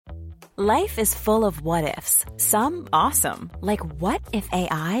Life is full of what-ifs. Some awesome, like what if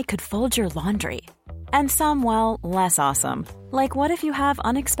AI could fold your laundry? And some, well, less awesome, like what if you have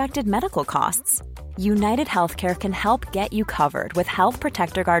unexpected medical costs? United Healthcare can help get you covered with Health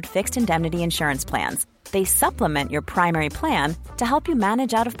Protector Guard fixed indemnity insurance plans. They supplement your primary plan to help you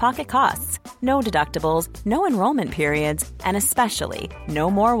manage out-of-pocket costs. No deductibles, no enrollment periods, and especially no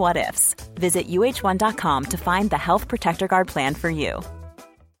more what-ifs. Visit uh1.com to find the Health Protector Guard plan for you.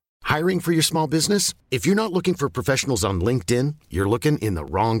 Hiring for your small business? If you're not looking for professionals on LinkedIn, you're looking in the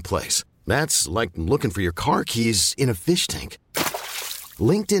wrong place. That's like looking for your car keys in a fish tank.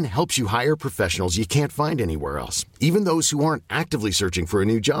 LinkedIn helps you hire professionals you can't find anywhere else, even those who aren't actively searching for a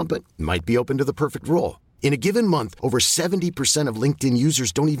new job but might be open to the perfect role. In a given month, over 70% of LinkedIn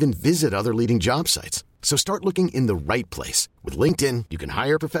users don't even visit other leading job sites. So start looking in the right place. With LinkedIn, you can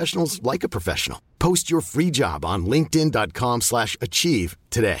hire professionals like a professional. Post your free job on linkedin.com/achieve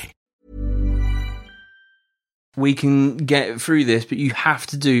today. We can get through this, but you have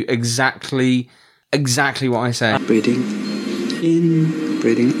to do exactly what I say. Breathing in,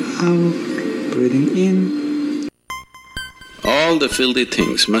 breathing out, breathing in. All the filthy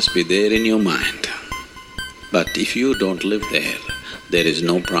things must be there in your mind. But if you don't live there, there is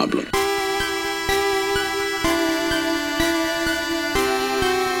no problem.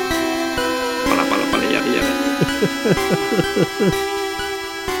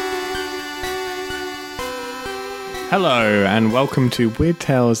 Hello and welcome to Weird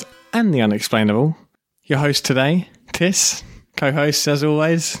Tales and the Unexplainable. Your host today, Tis, co-host as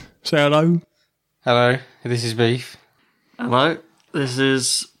always. Say hello. Hello, this is Beef. Hello, this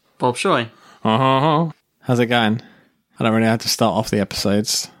is Bob Shoy. How's it going? I don't really have to start off the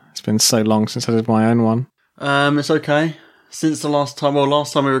episodes. It's been so long since I did my own one. It's okay. Since the last time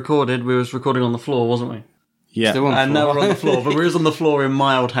we recorded, we was recording on the floor, wasn't we? Yeah. Still on the And now floor. we're on the floor, but we was on the floor in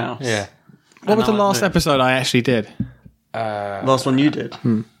my old house. Yeah. What was the last episode I actually did? Last one you did.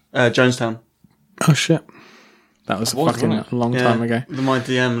 Jonestown. Oh shit. That was wasn't a long time ago. My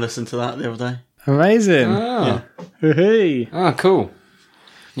DM listened to that the other day. Amazing. Oh, Hey. Cool.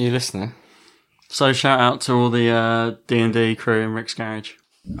 You listening? So shout out to all the D&D crew in Rick's Garage.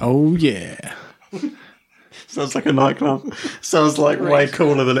 Oh yeah. Sounds like a nightclub. Sounds like way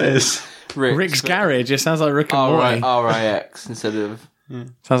cooler than it is. Rick's Garage. It sounds like Rick and Morty. R-I-X instead of...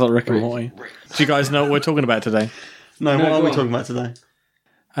 Sounds like Rick and Morty. Do you guys know what we're talking about today? No, what are we talking about today?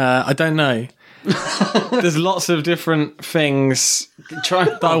 I don't know. There's lots of different things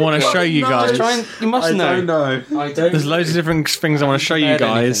that I want to show you guys. You must know. I don't know. There's loads of different things I want to show you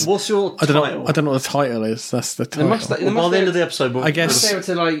guys. What's your I title? don't know what the title is. That's the title. By the end of the episode, I guess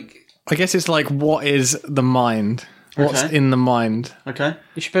it's like, what is the mind? What's in the mind? Okay.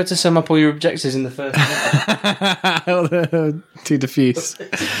 You should be able to sum up all your objectives in the first minute. Too diffuse. Do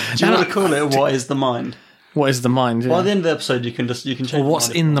you want to call it "What is the mind"? What is the mind? Yeah. By the end of the episode, you can change. Or what's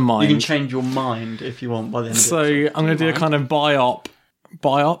in the mind? You can change your mind if you want. By the end of the So episode. I'm going to do a kind of biop.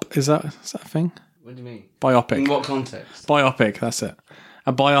 Biop, is that a thing? What do you mean? Biopic. In what context? Biopic, that's it.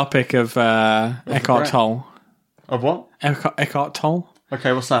 A biopic of Eckhart Tolle. Of what? Eckhart Tolle.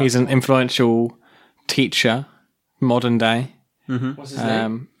 Okay, what's that? He's an influential teacher, modern day. What's his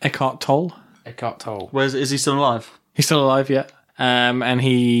name? Eckhart Tolle. Eckhart Tolle. Is he still alive? He's still alive, yeah. And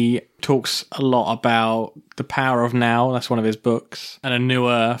he talks a lot about the power of now. That's one of his books. And A New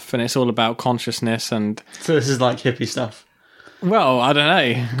Earth, and it's all about consciousness and... So this is like hippie stuff. Well, I don't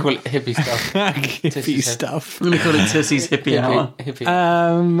know. Call it hippie stuff. Hippie stuff. I'm going to call it Tissy's Hippie Hour. Hippie.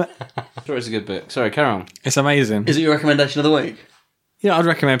 Um, I thought it was a good book. Sorry, carry on. it's amazing. Is it your recommendation of the week? Yeah, I'd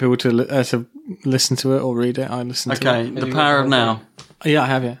recommend people to listen to it or read it. I listen to it. Okay, The Power of Now. Yeah, I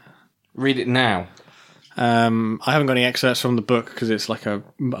have, yeah. Read it now. I haven't got any excerpts from the book because it's like a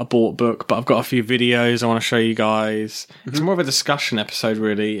bought book, but I've got a few videos I want to show you guys. It's more of a discussion episode,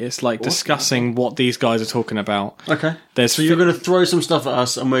 really. It's like discussing what these guys are talking about. Okay. So you're going to throw some stuff at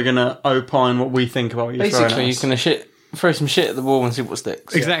us and we're going to opine what we think about what you're throwing at Basically, us. you're going to throw some shit at the wall and see what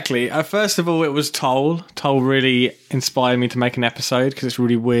sticks. Exactly. First of all, it was Toll. Toll really inspired me to make an episode because it's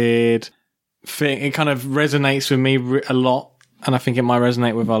really weird. It kind of resonates with me a lot. And I think it might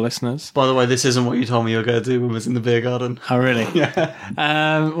resonate with our listeners. By the way, this isn't what you told me you were going to do when we was in the beer garden. Oh, really?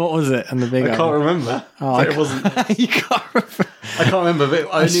 Yeah. What was it in the big I can't remember. It wasn't. You can't remember. I can't remember.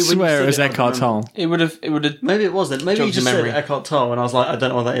 But I swear it was Eckhart Tolle. It would have. Maybe it wasn't. Maybe you jogged just your said memory. Eckhart Tolle, and I was like, I don't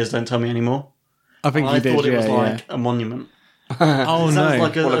know what that is. Don't tell me anymore. I think I you did, thought it was yeah. like a monument. Oh, It sounds no.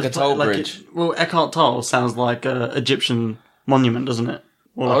 like Or like a toll bridge. Eckhart Tolle sounds like an Egyptian monument, doesn't it?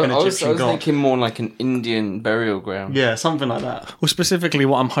 Or like an I was Egyptian god. thinking more like an Indian burial ground. Yeah, something like that. Well, specifically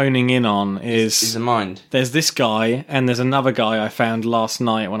what I'm honing in on Is the mind. there's this guy and there's another guy I found last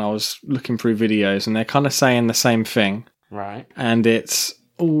night when I was looking through videos, and they're kind of saying the same thing. Right. And it's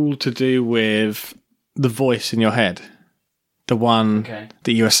all to do with the voice in your head. The one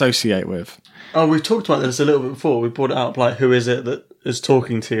that you associate with. Oh, we've talked about this a little bit before. We brought it up, like, who is it that is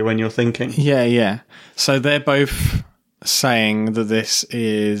talking to you when you're thinking? Yeah. So they're both saying that this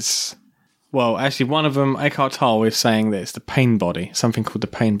is... Well, actually, one of them, Eckhart Tolle, is saying that it's the pain body, something called the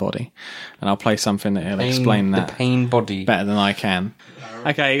pain body. And I'll play something that will explain that The pain body. better than I can.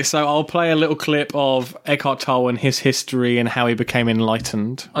 Okay, so I'll play a little clip of Eckhart Tolle and his history and how he became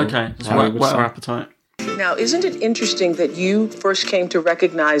enlightened. Okay, so How he whet was- our appetite. Now, isn't it interesting that you first came to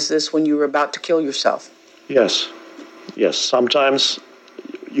recognize this when you were about to kill yourself? Yes. Yes. Sometimes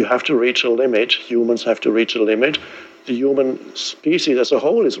you have to reach a limit. Humans have to reach a limit. The human species as a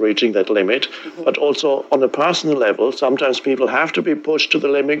whole is reaching that limit. But also on a personal level, sometimes people have to be pushed to the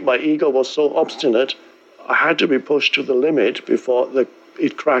limit. My ego was so obstinate, I had to be pushed to the limit before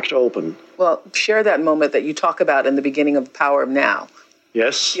it cracked open. Well, share that moment that you talk about in the beginning of The Power of Now.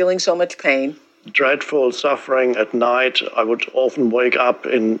 Yes. Feeling so much pain. Dreadful suffering at night. I would often wake up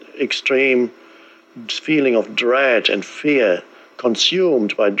in extreme feeling of dread and fear,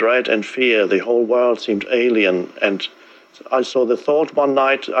 consumed by dread and fear. The whole world seemed alien. And I saw the thought one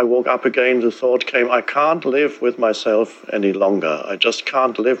night, I woke up again, the thought came, I can't live with myself any longer. I just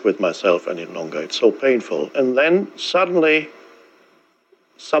can't live with myself any longer. It's so painful. And then suddenly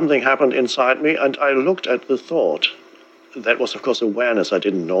something happened inside me, and I looked at the thought. That was, of course, awareness. I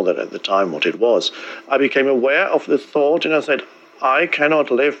didn't know that at the time what it was. I became aware of the thought, and I said, I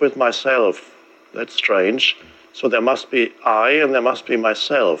cannot live with myself. That's strange. So there must be I, and there must be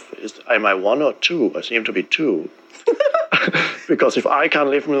myself. Am I one or two? I seem to be two. Because if I can't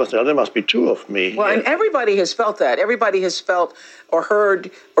live with myself, there must be two of me. Well, and everybody has felt that. Everybody has felt or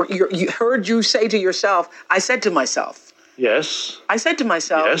heard, or you heard you say to yourself, I said to myself. Yes. I said to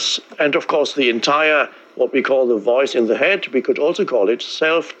myself. Yes. And of course, the entire, what we call the voice in the head, we could also call it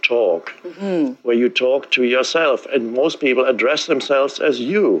self-talk, where you talk to yourself. And most people address themselves as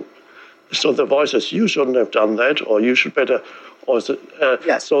you. So the voice says, you shouldn't have done that, or you should better.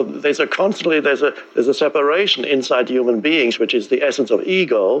 Yes. So there's a separation inside human beings, which is the essence of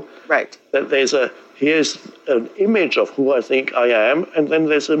ego. Right. That here's an image of who I think I am, and then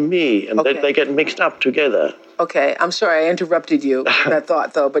there's a me, and Okay. they get mixed up together. Okay, I'm sorry I interrupted you with that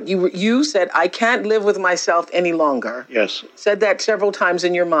thought, though. But you said, I can't live with myself any longer. Yes. Said that several times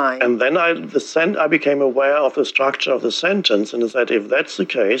in your mind. And then I became aware of the structure of the sentence, and I said, if that's the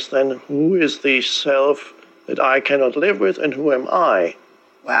case, then who is the self that I cannot live with, and who am I?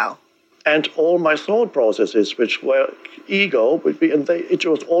 Wow. And all my thought processes, which were ego, it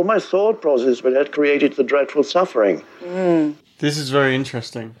was all my thought processes that had created the dreadful suffering. This is very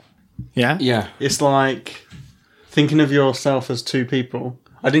interesting. Yeah? Yeah. It's like thinking of yourself as two people.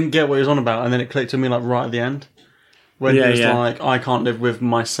 I didn't get what he was on about, and then it clicked to me like right at the end. When he was like, I can't live with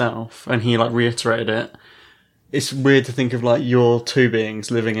myself, and he like reiterated it. It's weird to think of like your two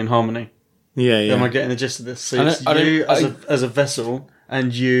beings living in harmony. Yeah. Am I getting the gist of this? So it's you as a vessel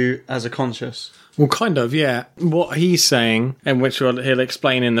and you as a conscious. Well, kind of, yeah. What he's saying, and which he'll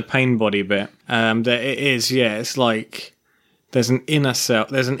explain in the pain body bit, that it is, it's like there's an inner self,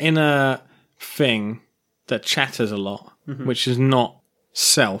 there's an inner thing that chatters a lot, which is not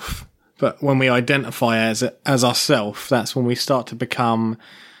self. But when we identify as ourself, that's when we start to become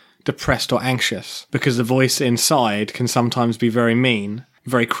depressed or anxious, because the voice inside can sometimes be very mean,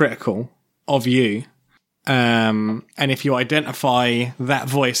 very critical of you. And if you identify that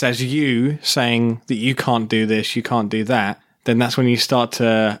voice as you saying that you can't do this, you can't do that, then that's when you start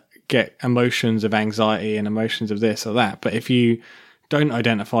to get emotions of anxiety and emotions of this or that. But if you don't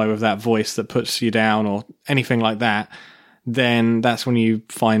identify with that voice that puts you down or anything like that, then that's when you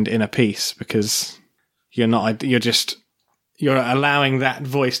find inner peace, because you're allowing that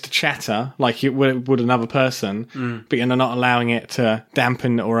voice to chatter like you would another person, but you're not allowing it to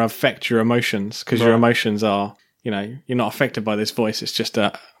dampen or affect your emotions, because your emotions are, you're not affected by this voice. It's just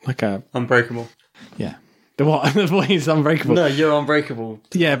Unbreakable. yeah. The voice unbreakable. No, you're unbreakable.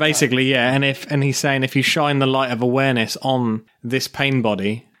 Yeah, basically, yeah. And he's saying if you shine the light of awareness on this pain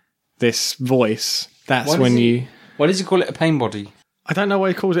body, this voice, that's Why does he call it a pain body? I don't know why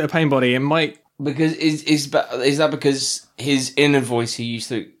he calls it a pain body. It might... Because is that because his inner voice, he used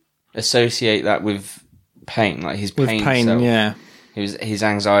to associate that with pain, like his pain With pain, self. yeah. His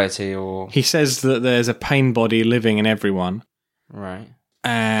anxiety, or He says that there's a pain body living in everyone. right.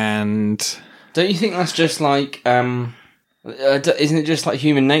 And... Don't you think that's just like Isn't it just like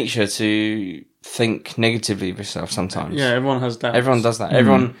human nature to think negatively of yourself sometimes? Yeah, everyone has doubts. Everyone does that.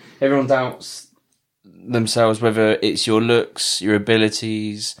 Everyone doubts themselves, whether it's your looks, your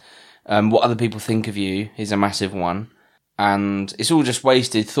abilities, what other people think of you is a massive one. And it's all just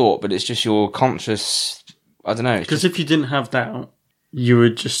wasted thought, but it's just your conscious... I don't know. Because if you didn't have doubt, you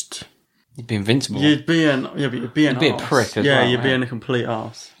would just... You'd be invincible. You'd be a prick as well. Yeah, you'd be a complete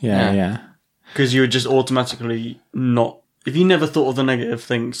arse. Yeah. Because you would just automatically not... If you never thought of the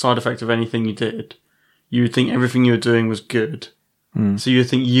negative side effect of anything you did, you would think everything you were doing was good. So you would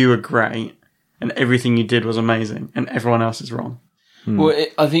think you were great, and everything you did was amazing, and everyone else is wrong. Well,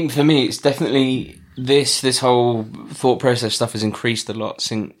 I think for me, it's definitely this whole thought process stuff has increased a lot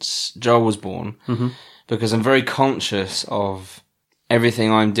since Joel was born, because I'm very conscious of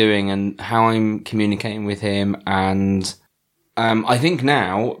everything I'm doing and how I'm communicating with him, and I think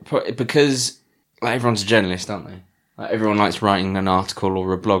now, because like, everyone's a journalist, aren't they? Like, everyone likes writing an article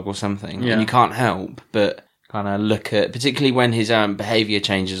or a blog or something, and you can't help but kind of look at, particularly when his behaviour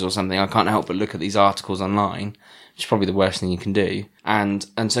changes or something, I can't help but look at these articles online, which is probably the worst thing you can do. And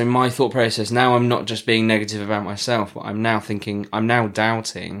so my thought process now, I'm not just being negative about myself, but I'm now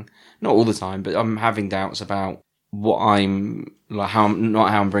doubting, not all the time, but I'm having doubts about what I'm like, not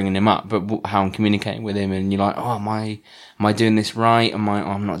how I'm bringing him up, but how I'm communicating with him. And you're like, oh, am I doing this right? I'm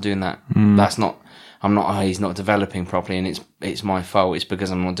not doing that. He's not developing properly, and it's my fault. It's because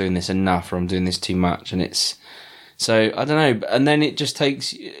I'm not doing this enough, or I'm doing this too much, and it's so I don't know. And then it just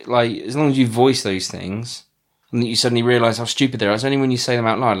takes, like, as long as you voice those things, and you suddenly realise how stupid they are. It's only when you say them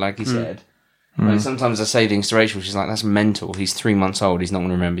out loud, like he said. Like, sometimes I say things to Rachel, she's like, "That's mental. He's 3 months old. He's not going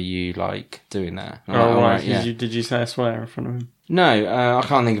to remember you like doing that." Oh, like, right. Yeah. Did you say a swear in front of him? No, I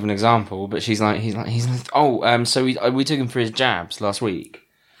can't think of an example. But he's like, so we took him for his jabs last week.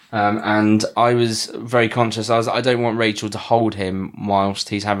 And I was very conscious. I don't want Rachel to hold him whilst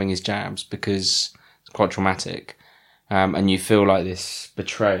he's having his jabs, because it's quite traumatic. And you feel like this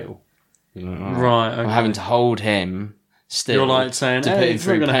betrayal. You're like, right. Okay. I'm having to hold him still. You're like saying, hey, it's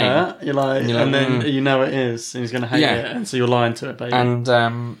not going to hurt. You're like, and then you know it is, and he's going to hate it, and so you're lying to it, baby. And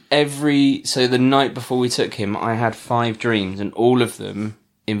so the night before we took him, I had 5 dreams, and all of them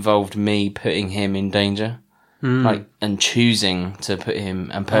involved me putting him in danger. Like, and choosing to put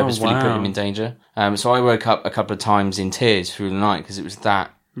him and purposefully put him in danger. So I woke up a couple of times in tears through the night because it was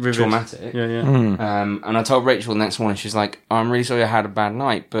that traumatic. Yeah. And I told Rachel the next morning, she's like, oh, I'm really sorry I had a bad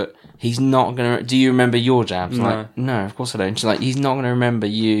night, but he's not going to... Do you remember your jabs? I'm like, no, of course I don't. She's like, he's not going to remember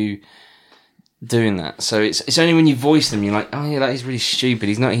you doing that. So it's only when you voice them, you're like, oh yeah, that is really stupid.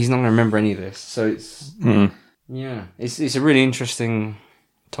 He's not going to remember any of this. So it's... Yeah, it's a really interesting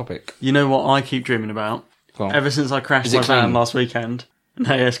topic. You know what I keep dreaming about? Ever since I crashed my van last weekend.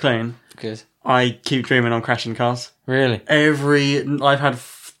 No, it's clean. Good. I keep dreaming on crashing cars. Really? I've had,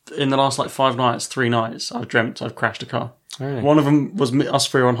 in the last 5 nights, 3 nights, I've dreamt I've crashed a car. Really? One of them was us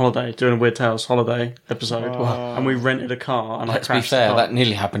 3 on holiday, doing a Weird Tales holiday episode. And we rented a car, and I crashed the car. To be fair, that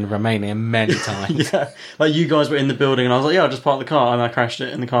nearly happened in Romania many times. Yeah. Like, you guys were in the building, and I was like, yeah, I'll just park the car, and I crashed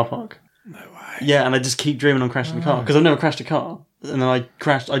it in the car park. No way. Yeah, and I just keep dreaming on crashing the car, because I've never crashed a car. And then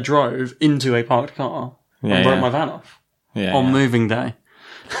I drove into a parked car. And broke my van off on moving day.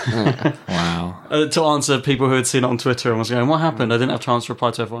 Wow. To answer people who had seen it on Twitter and was going, what happened? I didn't have a chance to reply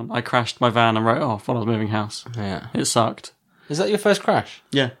to everyone. I crashed my van and wrote off while I was moving house. Yeah. It sucked. Is that your first crash?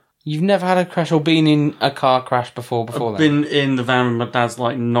 Yeah. You've never had a crash or been in a car crash before I've been in the van when my dad's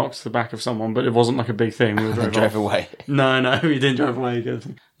knocked the back of someone, but it wasn't a big thing. We drove away. No, we didn't drive away.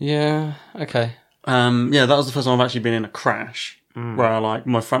 Good. Yeah, okay. Yeah, that was the first time I've actually been in a crash where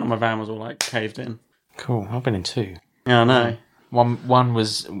my front of my van was all caved in. Cool. I've been in 2. Yeah, I know. One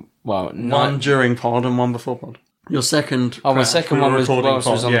was one during pod and one before pod. Your second. Oh, my second one was whilst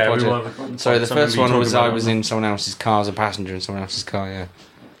I was on the pod. Yeah. Sorry, the first one was I was in someone else's car as a passenger in someone else's car. Yeah.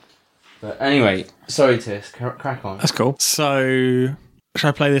 But anyway, sorry, Tis. Crack on. That's cool. So, should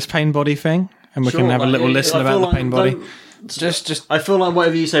I play this pain body thing, and we can have a little listen about the pain body? Just. I feel like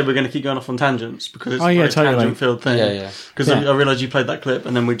whatever you say, we're going to keep going off on tangents because it's a tangent-filled thing. Yeah. Because I realised you played that clip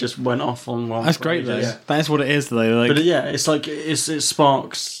and then we just went off on one. That's great, though. Yeah. That is what it is, though. But it's it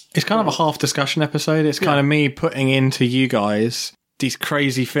sparks. It's kind of a half discussion episode. It's kind of me putting into you guys these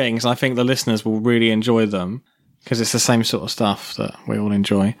crazy things. I think the listeners will really enjoy them because it's the same sort of stuff that we all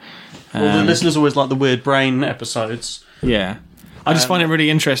enjoy. Well, the listeners always like the weird brain episodes. Yeah. I just find it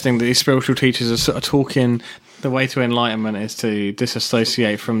really interesting that these spiritual teachers are sort of talking. The way to enlightenment is to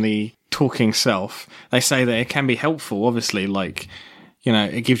disassociate from the talking self. They say that it can be helpful, obviously,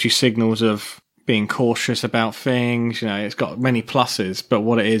 it gives you signals of being cautious about things, it's got many pluses, but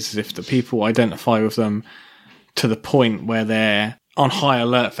what it is if the people identify with them to the point where they're on high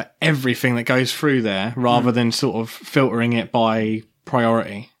alert for everything that goes through there, rather than sort of filtering it by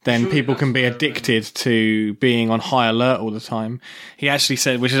priority, then people can be addicted to being on high alert all the time. He actually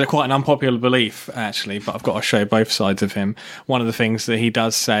said, which is quite an unpopular belief, actually, but I've got to show both sides of him. One of the things that he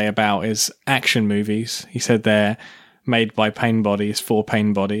does say about is action movies. He said they're made by pain bodies for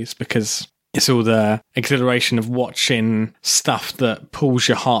pain bodies, because it's all the exhilaration of watching stuff that pulls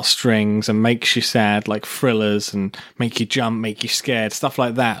your heartstrings and makes you sad, like thrillers, and make you jump, make you scared, stuff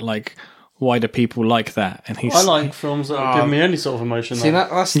like that. Like, why do people like that? And I like films that give me any sort of emotion. See,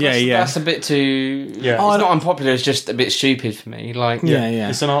 that's a bit too... Yeah. It's not unpopular, it's just a bit stupid for me. Like,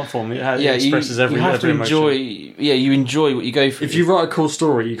 It's an art form. It expresses every emotion. You have to enjoy... Yeah, you enjoy what you go through. If you write a cool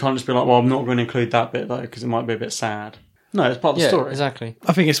story, you can't just be like, well, I'm not going to include that bit, though, because it might be a bit sad. No, it's part of the story. Exactly.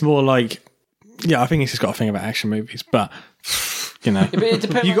 I think it's more like... Yeah, I think he's just got a thing about action movies, but... You know,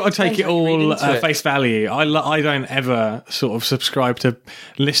 you got to take it all at face value. I don't ever sort of subscribe to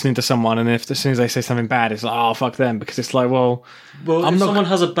listening to someone, and if as soon as they say something bad, it's like, oh, fuck them, because it's like, well, if someone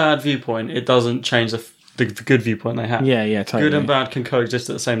has a bad viewpoint, it doesn't change the good viewpoint they have. Yeah, totally. Good and bad can coexist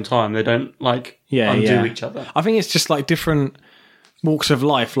at the same time. They don't undo each other. I think it's just like different walks of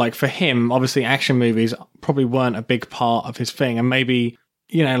life. Like for him, obviously, action movies probably weren't a big part of his thing, and maybe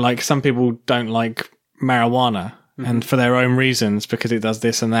like some people don't like marijuana. And for their own reasons, because it does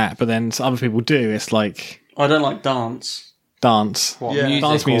this and that. But then other people do. It's like... I don't like dance. Dance? What, music?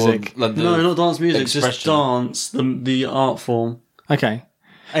 Dance music? No, not dance music, just dance, the art form. Okay.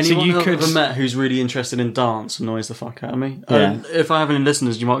 Anyone I've ever met who's really interested in dance annoys the fuck out of me. Yeah. If I have any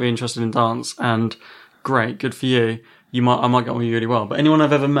listeners, you might be interested in dance, and great, good for you. I might get on with you really well. But anyone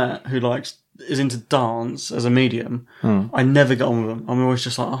I've ever met who is into dance as a medium, I never get on with them. I'm always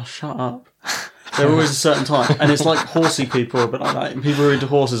just like, oh, shut up. They're always a certain type, and it's like horsey people, but like that. People who are into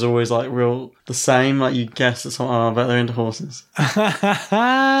horses are always like real the same. Like you guess that I bet they're into horses. No,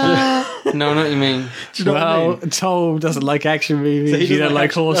 I know what you mean. Do you know what I mean? Tom doesn't like action movies. So he doesn't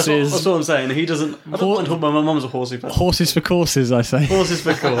like horses. That's what I'm saying. He doesn't. I don't mind my mum's a horsey person. Horses for courses, I say. Horses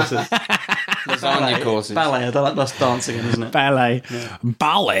for courses. Lasagna courses. Ballet. I don't like that's dancing, isn't it? Ballet. Yeah.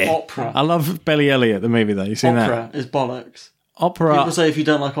 Ballet. Opera. I love Billy Elliot, the movie though. You seen that? Opera is bollocks. Opera. People say if you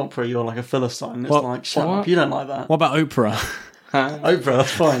don't like opera, you're like a Philistine. It's like, shut up, you don't like that. What about Oprah? Oprah,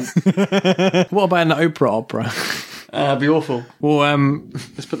 that's fine. What about an Oprah opera? It'd be awful. Well,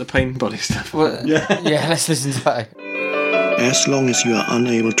 let's put the pain body stuff. Yeah, let's listen to that. As long as you are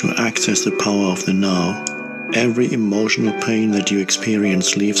unable to access the power of the now, every emotional pain that you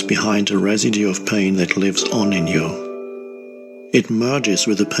experience leaves behind a residue of pain that lives on in you. It merges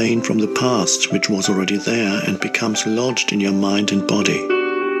with the pain from the past, which was already there, and becomes lodged in your mind and body.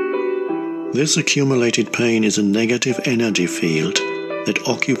 This accumulated pain is a negative energy field that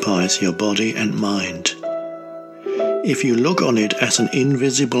occupies your body and mind. If you look on it as an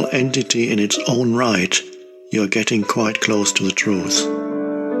invisible entity in its own right, you are getting quite close to the truth.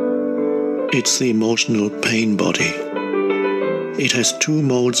 It's the emotional pain body. It has two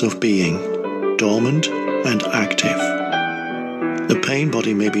modes of being, dormant and active. The pain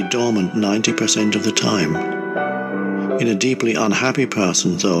body may be dormant 90% of the time. In a deeply unhappy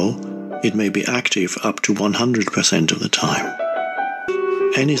person, though, it may be active up to 100% of the time.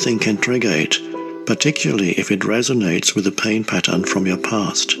 Anything can trigger it, particularly if it resonates with a pain pattern from your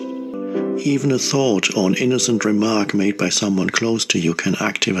past. Even a thought or an innocent remark made by someone close to you can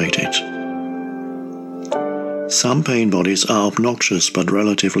activate it. Some pain bodies are obnoxious but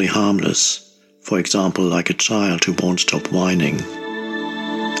relatively harmless, for example like a child who won't stop whining.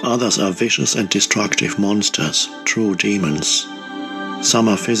 Others are vicious and destructive monsters, true demons. Some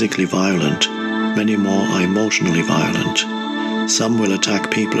are physically violent, many more are emotionally violent. Some will attack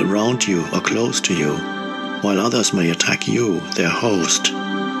people around you or close to you, while others may attack you, their host.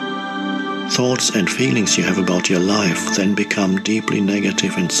 Thoughts and feelings you have about your life then become deeply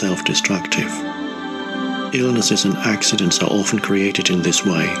negative and self-destructive. Illnesses and accidents are often created in this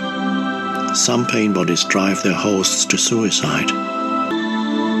way. Some pain bodies drive their hosts to suicide.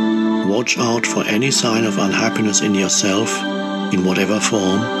 Watch out for any sign of unhappiness in yourself, in whatever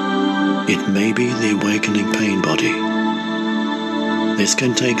form. It may be the awakening pain body. This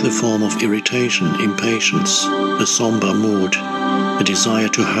can take the form of irritation, impatience, a somber mood, a desire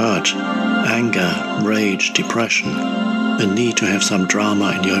to hurt, anger, rage, depression, a need to have some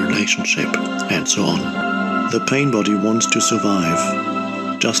drama in your relationship, and so on. The pain body wants to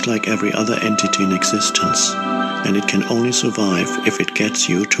survive, just like every other entity in existence, and it can only survive if it gets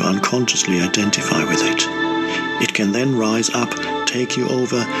you to unconsciously identify with it. It can then rise up, take you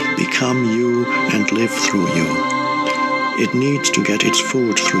over, become you, and live through you. It needs to get its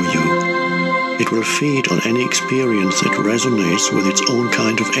food through you. It will feed on any experience that resonates with its own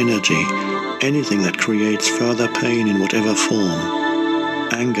kind of energy, anything that creates further pain in whatever form.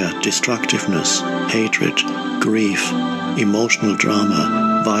 Anger, destructiveness, hatred, grief, emotional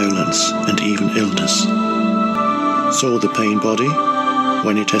drama, violence, and even illness. So the pain body,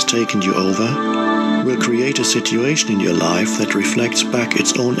 when it has taken you over, will create a situation in your life that reflects back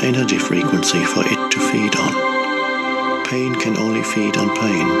its own energy frequency for it to feed on. Pain can only feed on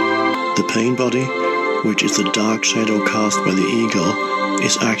pain. The pain body, which is the dark shadow cast by the ego,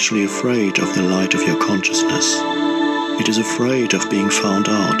 is actually afraid of the light of your consciousness. It is afraid of being found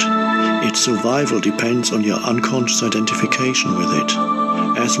out. Its survival depends on your unconscious identification with it,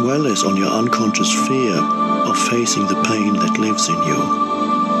 as well as on your unconscious fear of facing the pain that lives in you.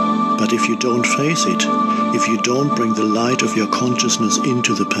 But if you don't face it, if you don't bring the light of your consciousness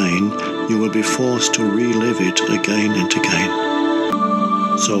into the pain, you will be forced to relive it again and again.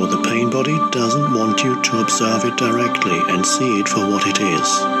 So the pain body doesn't want you to observe it directly and see it for what it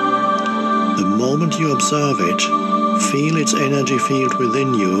is. The moment you observe it, feel its energy field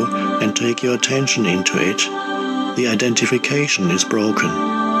within you and take your attention into it, the identification is broken.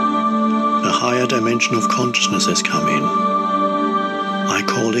 A higher dimension of consciousness has come in. I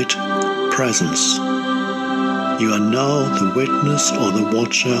call it presence. You are now the witness or the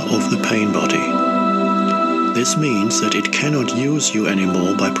watcher of the pain body. This means that it cannot use you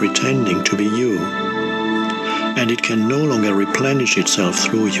anymore by pretending to be you, and it can no longer replenish itself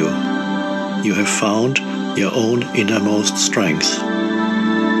through you. You have found your own innermost strength.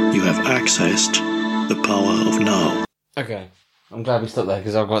 You have accessed the power of now. Okay, I'm glad we stopped there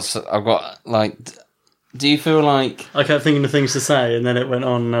because I've got like. Do you feel like I kept thinking of things to say, and then it went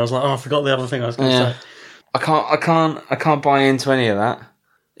on, and I was like, "Oh, I forgot the other thing I was going to say." I can't buy into any of that.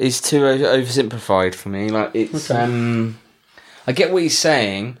 It's too oversimplified for me. Like it's I get what he's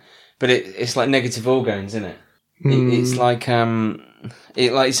saying, but it's like negative organs, isn't it? It's like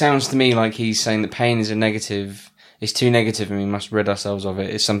it sounds to me like he's saying that pain is a negative. It's too negative, and we must rid ourselves of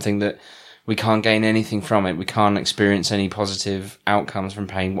it. It's something that we can't gain anything from it. We can't experience any positive outcomes from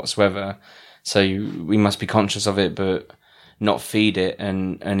pain whatsoever. So we must be conscious of it, but not feed it.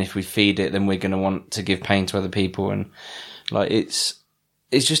 And if we feed it, then we're going to want to give pain to other people. And like it's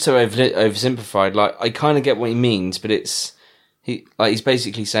just so oversimplified. Like I kind of get what he means, but he's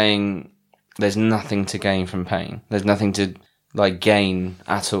basically saying there's nothing to gain from pain. There's nothing to like gain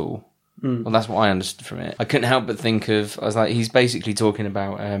at all. Well, that's what I understood from it. I couldn't help but think of. I was like, he's basically talking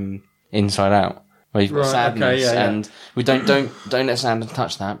about Inside Out, where you've got sadness, and we don't let sadness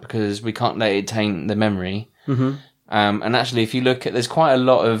touch that because we can't let it taint the memory. Mm-hmm. And actually, if you look at, there's quite a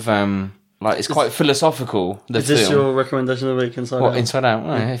lot of it's quite philosophical. Is this your recommendation of the week? Inside Out. Inside Out.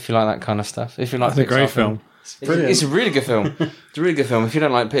 Oh, yeah, if you like that kind of stuff, if you like, it's a great film. It's a really good film. It's a really good film. If you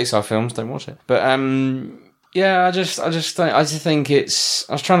don't like Pixar films, don't watch it. But yeah, I just think it's.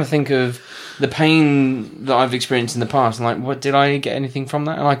 I was trying to think of the pain that I've experienced in the past, and like, what did I get anything from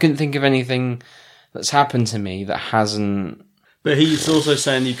that? And I couldn't think of anything that's happened to me that hasn't. But he's also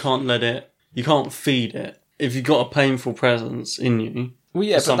saying you can't feed it. If you've got a painful presence in you, well,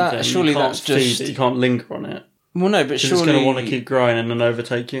 yeah, but that's just you can't linger on it. Well, no, but surely it's going to want to keep growing and then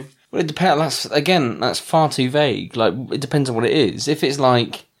overtake you. Well, it depends. That's far too vague. Like, it depends on what it is. If it's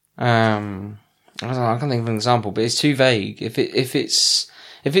like, I don't know, I can't think of an example, but it's too vague. If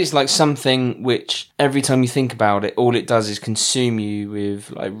it's like something which every time you think about it, all it does is consume you with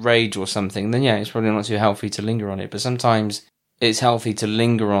like rage or something, then yeah, it's probably not too healthy to linger on it. But sometimes it's healthy to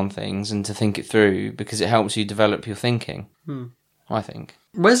linger on things and to think it through because it helps you develop your thinking. I think.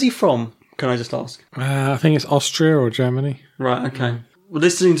 Where's he from? Can I just ask? I think it's Austria or Germany. Right. Okay. Well,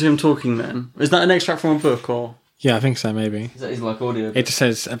 listening to him talking, then is that an extract from a book or? Yeah, I think so. Maybe. Is that like audio? It just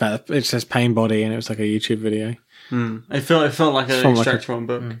says pain body, and it was like a YouTube video. It felt like an extract from a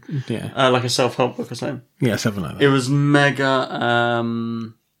book. Yeah. Like a self-help book or something. Yeah, something like that. It was mega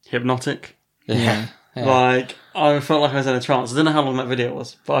hypnotic. Yeah. Like, I felt like I was in a trance. I don't know how long that video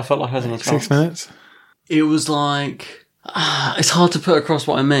was, but I felt like I was in a trance. 6 minutes? It was like... it's hard to put across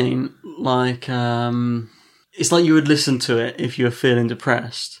what I mean. Like, it's like you would listen to it if you were feeling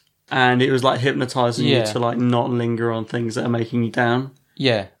depressed. And it was like hypnotising you to like not linger on things that are making you down.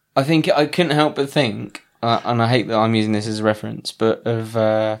 Yeah. I think I couldn't help but think, and I hate that I'm using this as a reference, but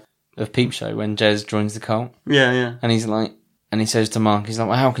of Peep Show when Jez joins the cult. Yeah. And he's like, and he says to Mark, he's like,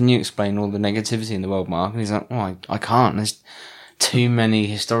 well, how can you explain all the negativity in the world, Mark? And he's like, oh, I can't. There's too many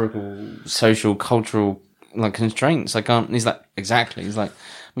historical, social, cultural like constraints. I can't. And he's like, exactly. He's like,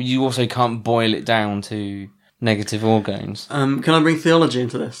 well, you also can't boil it down to negative organs. Can I bring theology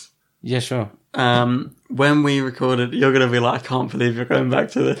into this? Yeah, sure. When we recorded, you're going to be like, I can't believe you're going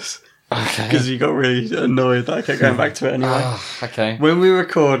back to this. Okay. Because you got really annoyed that I kept going back to it anyway. Okay. When we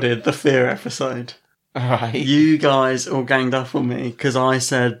recorded the fear episode, Alright. you guys all ganged up on me because I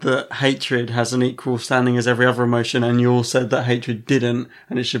said that hatred has an equal standing as every other emotion, and you all said that hatred didn't,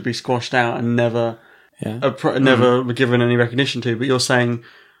 and it should be squashed out and never given any recognition to. But you're saying,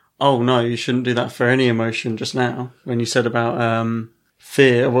 oh no, you shouldn't do that for any emotion just now. When you said about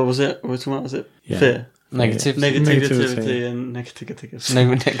fear, what was it? What was it? Yeah. Fear. Negativity.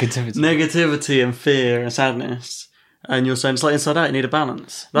 Negativity and fear and sadness. And you're saying it's like inside out, you need a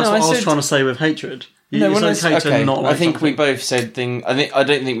balance. That's what I was trying to say with hatred. I think we both said thing. I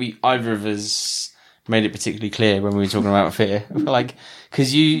don't think either of us made it particularly clear when we were talking about fear. Like,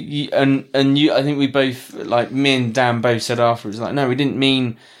 because you and you, I think we both, like, me and Dan both said afterwards, like, no, we didn't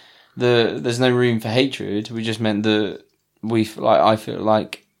mean there's no room for hatred. We just meant that I feel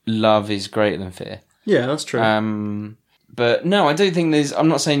like love is greater than fear. Yeah, that's true. But no, I don't think I'm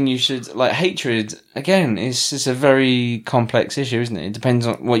not saying you should, like, hatred, again, it's a very complex issue, isn't it? It depends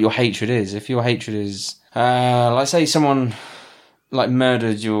on what your hatred is. If your hatred is, like, say someone, like,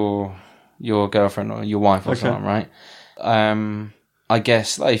 murdered your girlfriend or your wife or something, right? I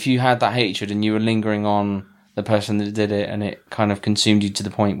guess, like, if you had that hatred and you were lingering on the person that did it and it kind of consumed you to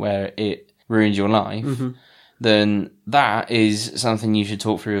the point where it ruined your life, then that is something you should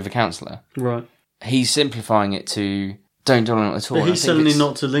talk through with a counsellor. Right. He's simplifying it to don't dwell on it at all. But he's telling you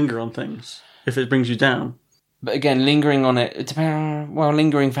not to linger on things if it brings you down. But again, lingering on it depends. Well,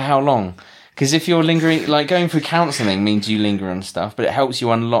 lingering for how long? Because if you're lingering, like, going through counselling means you linger on stuff, but it helps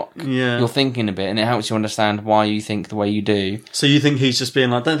you unlock your thinking a bit, and it helps you understand why you think the way you do. So you think he's just being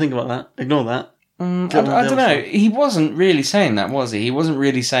like, don't think about that, ignore that? I don't know. He wasn't really saying that, was he? He wasn't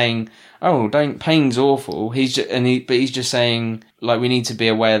really saying, "Oh, pain's awful." He's just saying, like, we need to be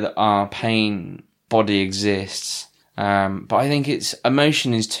aware that our pain body exists. But I think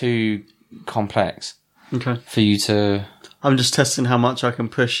emotion is too complex. Okay. For you to. I'm just testing how much I can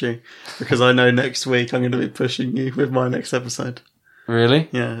push you, because I know next week I'm going to be pushing you with my next episode. Really?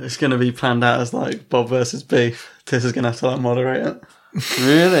 Yeah, it's going to be planned out as like Bob versus Beef. Tiss is going to have to like moderate it.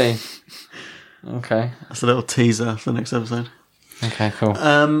 Really? Okay. That's a little teaser for the next episode. Okay, cool.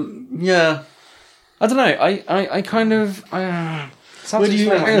 Yeah. I don't know. I kind of. Where do you?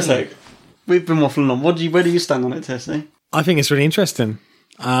 Hang on a sec. We've been waffling on. Where do you stand on it, Tessie? I think it's really interesting.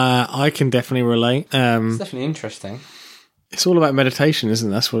 I can definitely relate. It's definitely interesting. It's all about meditation, isn't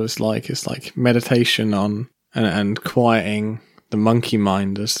it? That's what it's like. It's like meditation on and quieting the monkey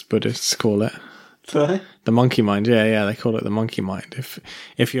mind, as Buddhists call it. Sorry? The monkey mind, yeah, they call it the monkey mind.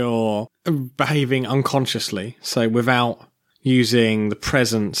 If you're behaving unconsciously, so without using the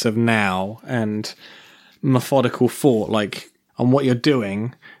presence of now and methodical thought, like on what you're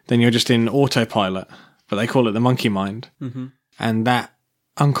doing, then you're just in autopilot. But they call it the monkey mind, and that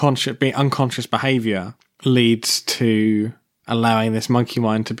unconscious behavior leads to allowing this monkey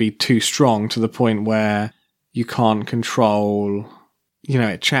mind to be too strong to the point where you can't control,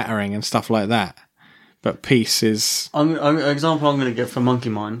 it chattering and stuff like that. But peace is... An example I'm going to give for monkey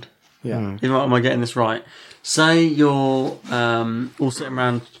mind. Yeah. Am I getting this right? Say you're all sitting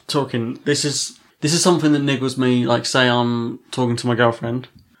around talking. This is something that niggles me. Like, say I'm talking to my girlfriend,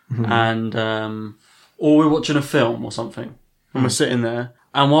 and or we're watching a film or something, and we're sitting there,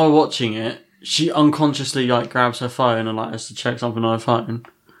 and while we're watching it, she unconsciously like grabs her phone and like has to check something on her phone.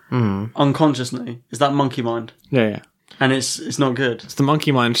 Unconsciously. Is that monkey mind? Yeah. And it's not good. It's the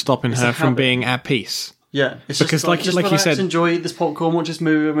monkey mind stopping her from being at peace. Yeah. It's because just like you said, enjoy this popcorn, watch this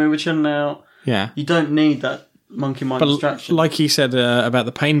movie, we're chilling out. Yeah. You don't need that monkey mind distraction. Like he said about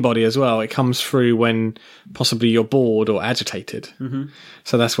the pain body as well, it comes through when possibly you're bored or agitated.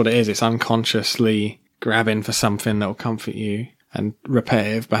 So that's what it is. It's unconsciously grabbing for something that will comfort you and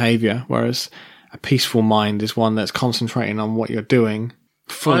repetitive behaviour, whereas a peaceful mind is one that's concentrating on what you're doing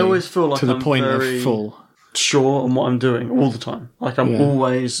fully. I always feel like to the I'm point very of full. Sure on what I'm doing all the time. Like I'm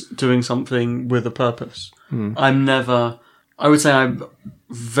always doing something with a purpose. I would say I'm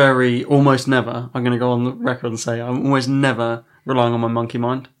almost never, I'm going to go on the record and say I'm almost never relying on my monkey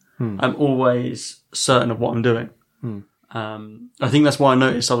mind. I'm always certain of what I'm doing. I think that's why I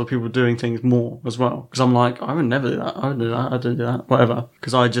notice other people doing things more as well. Because I'm like, I would never do that. I would do that. I don't do that. Whatever.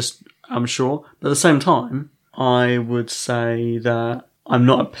 Because I'm sure. But at the same time, I would say that I'm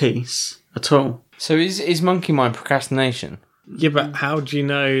not at peace at all. So is monkey mind procrastination? Yeah, but how do you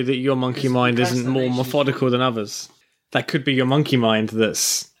know that your monkey mind isn't more methodical than others? That could be your monkey mind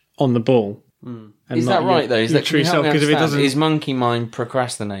that's on the ball. Is that right, though? Is that true self? Because if it doesn't, is monkey mind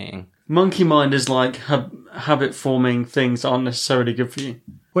procrastinating? Monkey mind is like habit-forming things that aren't necessarily good for you.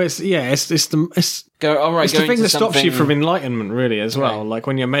 Well, it's the thing that stops you from enlightenment, really, as well. Right. Like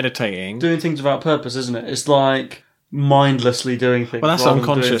when you're meditating, doing things without purpose, isn't it? It's like mindlessly doing things. well, that's rather than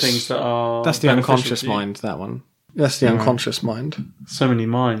doing unconscious. things that are That's the beneficial unconscious to you. mind. That one. That's the unconscious mind. So many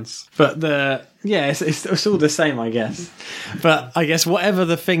minds. But it's all the same, I guess. But I guess whatever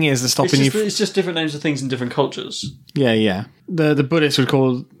the thing is that's stopping you. It's just different names of things in different cultures. Yeah. The Buddhists would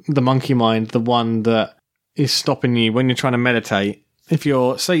call the monkey mind the one that is stopping you when you're trying to meditate. If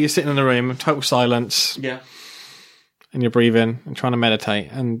you're sitting in a room, total silence, Yeah. and you're breathing and trying to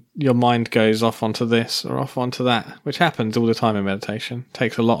meditate, and your mind goes off onto this or off onto that, which happens all the time in meditation.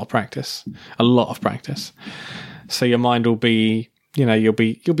 Takes a lot of practice. So your mind will be, you'll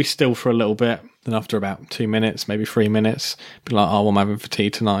be still for a little bit. Then after about 2 minutes, maybe 3 minutes, be like, oh, what am I having for tea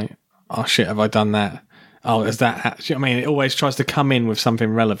tonight? Oh shit, have I done that? Oh, is that? Do you know what I mean? It always tries to come in with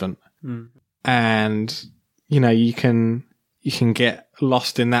something relevant, and you can get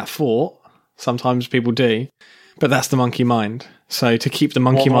lost in that thought. Sometimes people do, but that's the monkey mind. So to keep the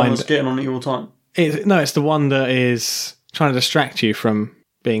monkey mind, that's getting on at you all the time. It's the one that is trying to distract you from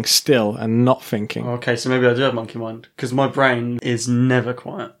being still and not thinking. Okay, so maybe I do have monkey mind because my brain is never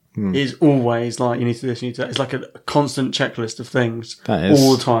quiet. It's always like you need to do this, you need to. It's like a constant checklist of things That is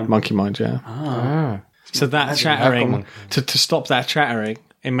all the time. monkey mind, yeah. So that chattering to stop that chattering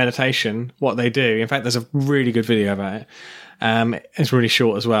in meditation, what they do. In fact, there's a really good video about it. It's really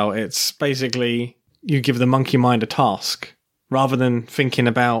short as well. It's basically you give the monkey mind a task rather than thinking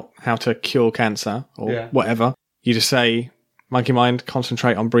about how to cure cancer or whatever. You just say, monkey mind,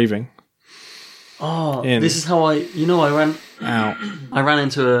 concentrate on breathing. Oh, this is how I ran out. I ran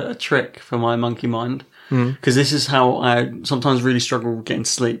into a trick for my monkey mind because this is how I sometimes really struggle with getting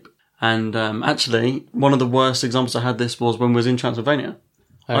sleep. And actually, one of the worst examples I had this was when we was in Transylvania.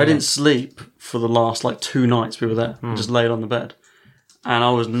 I didn't sleep for the last 2 nights we were there. I just laid on the bed. And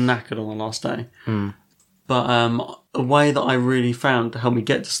I was knackered on the last day. But a way that I really found to help me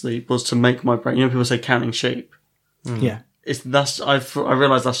get to sleep was to make my brain... people say counting sheep. Yeah. I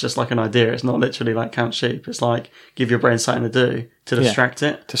realised that's just like an idea. It's not literally like count sheep. It's like give your brain something to do to distract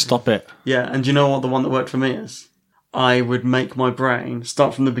it. To stop it. Yeah, and do you know what the one that worked for me is? I would make my brain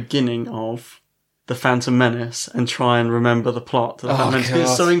start from the beginning of The Phantom Menace and try and remember the plot to The Phantom Menace. 'Cause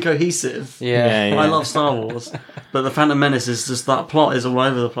it's so incohesive. Yeah. I love Star Wars, but The Phantom Menace is just that plot is all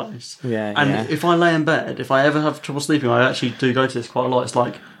over the place. If I lay in bed, if I ever have trouble sleeping, I actually do go to this quite a lot. It's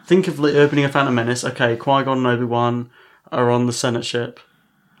like, think of opening a Phantom Menace. Okay, Qui-Gon and Obi-Wan are on the Senate ship.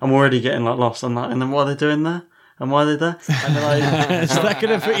 I'm already getting lost on that. And then what are they doing there? And why are they there? And then Is that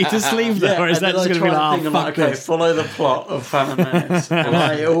going to put you to sleep though? Or is that just going to be like, okay, follow the plot of Phantom Menace.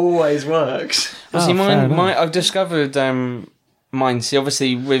 And it always works. Well, see, I've discovered mine. See,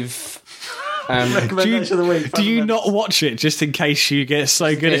 obviously with Recommendation of the week. Do you not watch it just in case you get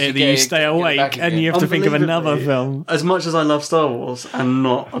so good at it that you stay awake and you have to think of another film? As much as I love Star Wars, I'm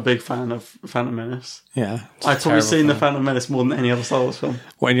not a big fan of Phantom Menace. Yeah. I've probably seen The Phantom Menace more than any other Star Wars film.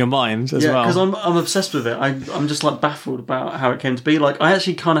 Well, in your mind as well. Yeah, because I'm obsessed with it. I'm just baffled about how it came to be. I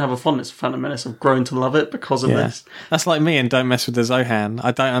actually kind of have a fondness for Phantom Menace. I've grown to love it because of this. That's like me and Don't Mess with the Zohan.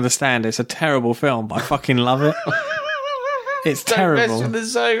 I don't understand. It's a terrible film, but I fucking love it. It's terrible. Don't mess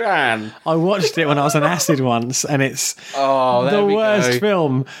with the Zohan. I watched it when I was on acid once, and it's the worst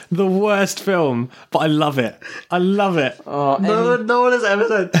film. The worst film, but I love it. I love it. No one has ever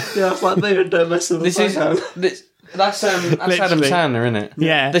said, yeah, it's like me and Don't Mess with the Zohan. That's Adam Sandler, isn't it?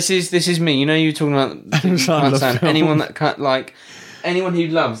 Yeah. This is me. You know, you were talking about Adam Sandler. Anyone that can't anyone who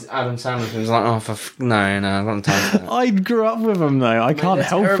loves Adam Sandler films is like, no, I'm not time for that. I grew up with them though. I can't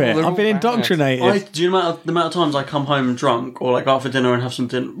help terrible. it. They're I've been all indoctrinated. Do you know the amount of times I come home drunk or go out for dinner and have some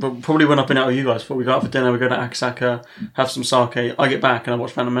dinner? Probably when I've been out with you guys before. We go out for dinner, we go to Akasaka, have some sake. I get back and I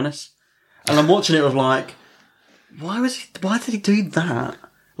watch Phantom Menace, and I'm watching it with why did he do that?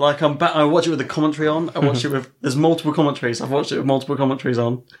 I'm back. I watch it with the commentary on. I watch it with. There's multiple commentaries. I've watched it with multiple commentaries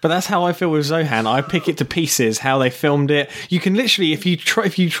on. But that's how I feel with Zohan. I pick it to pieces. How they filmed it. You can literally, if you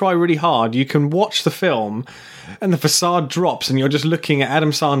try really hard, you can watch the film, and the facade drops, and you're just looking at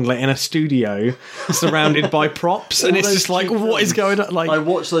Adam Sandler in a studio, surrounded by props, and it's just what is going on? I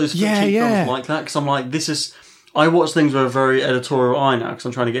watch those cheap films like that because I'm like, this is. I watch things with a very editorial eye now because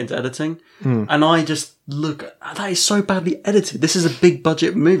I'm trying to get into editing. And I just look, that is so badly edited. This is a big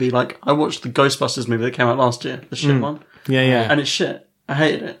budget movie. I watched the Ghostbusters movie that came out last year, the shit one. Yeah. And it's shit. I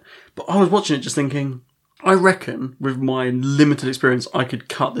hated it. But I was watching it just thinking, I reckon with my limited experience, I could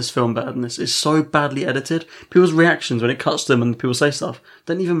cut this film better than this. It's so badly edited. People's reactions when it cuts them and people say stuff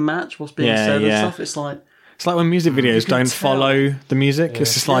don't even match what's being said and stuff. It's like... It's like when music videos don't follow the music.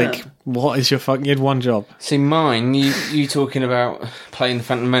 It's just like, what is your fucking... You had one job. See, mine, you talking about playing the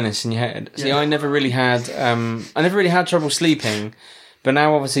Phantom Menace in your head. See, I never really had trouble sleeping, but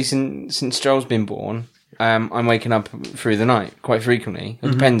now obviously since Joel's been born, I'm waking up through the night quite frequently.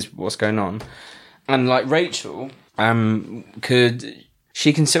 It depends what's going on. And like Rachel,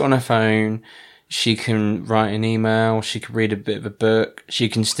 she can sit on her phone, she can write an email, she can read a bit of a book, she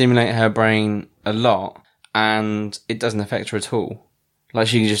can stimulate her brain a lot, and it doesn't affect her at all. Like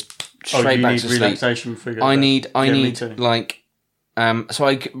she can just straight back to sleep. Relaxation for I need like, so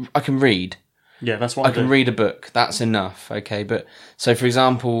I can read. Yeah, that's what I can read a book. That's enough. Okay, but so for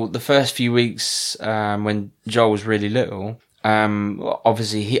example, the first few weeks when Joel was really little,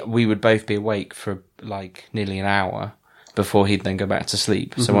 obviously we would both be awake for like nearly an hour before he'd then go back to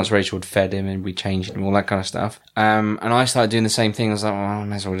sleep. So once Rachel had fed him and we changed him, all that kind of stuff. And I started doing the same thing. I was like, well, I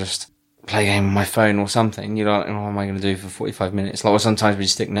may as well just play a game on my phone or something. You know, like, what am I going to do for 45 minutes? Like, well, sometimes we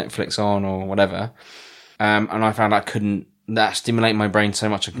stick Netflix on or whatever. And I found that stimulated my brain so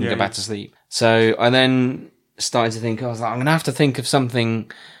much I couldn't go back to sleep. So I then started to think, I was like, I'm going to have to think of something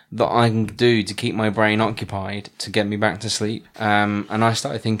that I can do to keep my brain occupied to get me back to sleep. And I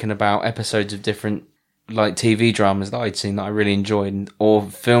started thinking about episodes of different like TV dramas that I'd seen that I really enjoyed, or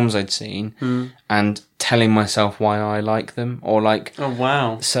films I'd seen, and telling myself why I like them, or like... Oh,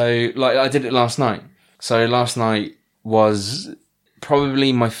 wow. So, like, I did it last night. So last night was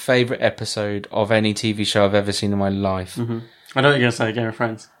probably my favourite episode of any TV show I've ever seen in my life. I know what you're going to say, Game of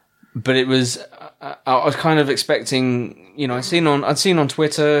Thrones. But it was... I was kind of expecting... You know, I'd seen on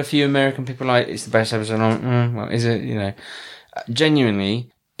Twitter a few American people like, it's the best episode. I'm like, well, is it? You know,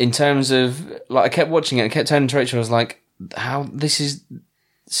 genuinely... In terms of, like, I kept watching it, I kept turning to Rachel, I was like, how, this is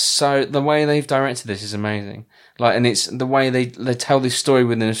so, the way they've directed this is amazing. Like, and it's the way they tell this story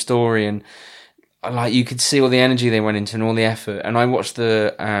within a story, and, like, you could see all the energy they went into and all the effort. And I watched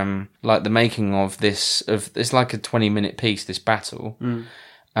the making of this, it's like a 20-minute piece, this battle. And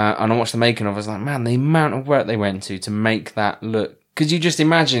I watched the making of it, I was like, man, the amount of work they went to make that look, because you just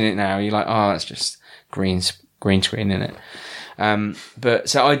imagine it now, you're like, oh, it's just green screen in it. But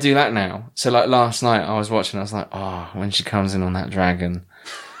so I do that now. So like last night I was watching, I was like, oh, when she comes in on that dragon,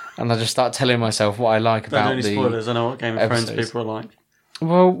 and I just start telling myself what I like about the spoilers. I know what Game of Thrones people are like.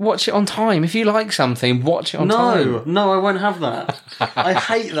 Well, watch it on time. If you like something, watch it on time. No, I won't have that. I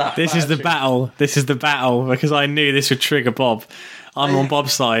hate that. This is the battle. This is the battle, because I knew this would trigger Bob. I'm on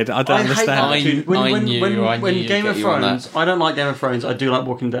Bob's side. I don't understand. When Game of Thrones, I don't like Game of Thrones. I do like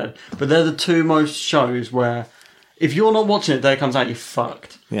Walking Dead, but they're the two most shows where, if you're not watching it, day comes out, you're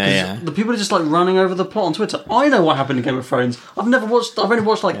fucked. Yeah. The people are just like running over the plot on Twitter. I know what happened in Game of Thrones. I've only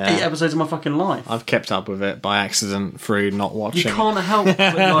watched like 8 episodes of my fucking life. I've kept up with it by accident through not watching. You can't help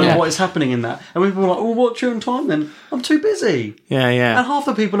but know what is happening in that. And people are like, oh, watch it on time then. I'm too busy. Yeah. And half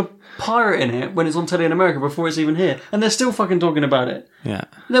the people are pirating it when it's on telly in America before it's even here. And they're still fucking talking about it. Yeah.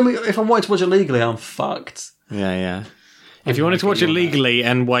 Then if I wanted to watch it legally, I'm fucked. Yeah. If you wanted to watch it legally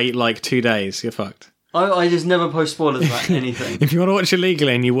and wait like 2 days, you're fucked. I just never post spoilers about anything. If you want to watch it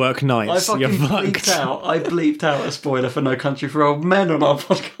legally and you work nights, you're fucked. I bleeped out a spoiler for No Country for Old Men on our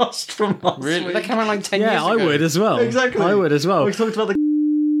podcast from last week. That came out like 10 years ago. Yeah, I would as well. Exactly. I would as well. We talked about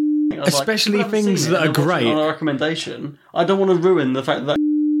the... Especially things that are great. On a recommendation, I don't want to ruin the fact that...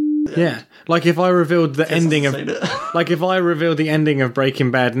 Yeah, like if I revealed the ending of... Like if I revealed the ending of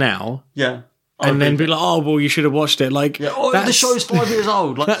Breaking Bad now... Yeah. And then be like, oh, well, you should have watched it. Like, the show's 5 years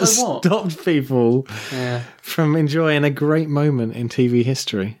old. Like, that so what? stopped people from enjoying a great moment in TV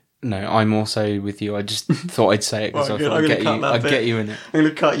history. No, I'm also with you. I just thought I'd say it because I thought I'd get you in it. I'm going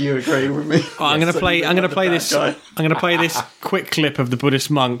to cut you agreeing with me. I'm going to play this quick clip of the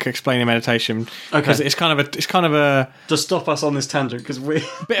Buddhist monk explaining meditation. Because it's kind of a to stop us on this tangent, because we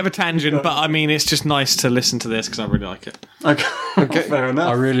bit of a tangent, but I mean it's just nice to listen to this because I really like it. Okay, fair enough.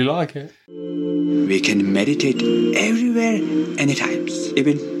 I really like it. We can meditate everywhere, anytime,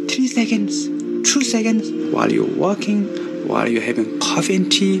 even 3 seconds, 2 seconds, while you're walking, while you're having coffee and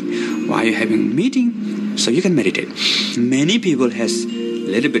tea, while you're having meeting, so you can meditate. Many people has a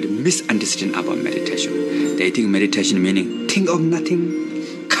little bit misunderstanding about meditation. They think meditation meaning think of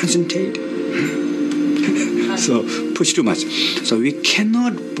nothing, concentrate. So push too much. So we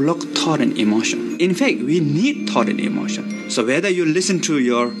cannot block thought and emotion. In fact, we need thought and emotion. So whether you listen to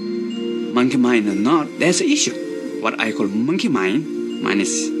your monkey mind or not, there's an issue. What I call monkey mind, mine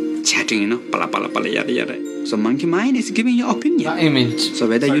is chatting, pala pala pala yada yada. So monkey mind is giving you opinion. That image. So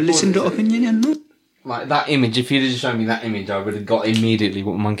whether you listen to opinion or not. Like that image, if you'd have shown me that image, I would have got immediately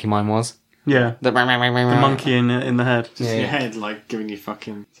what monkey mind was. Yeah. The monkey in the head. Just your head, like, giving you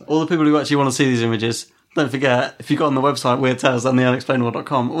fucking... All the people who actually want to see these images, Don't forget, if you go on the website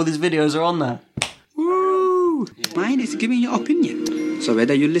weirdtales.theunexplainable.com, all these videos are on there. Woo! Mind is giving you opinion. So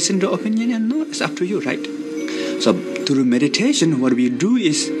whether you listen to opinion or not, it's up to you, right? So through meditation, what we do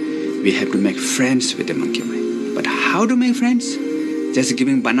is we have to make friends with the monkey mind. But how to make friends? Just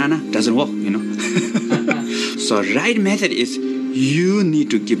giving banana doesn't work, So right method is you need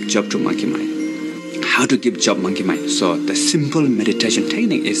to give job to monkey mind. How to give job monkey mind? So the simple meditation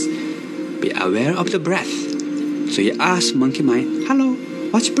technique is be aware of the breath. So you ask monkey mind, hello,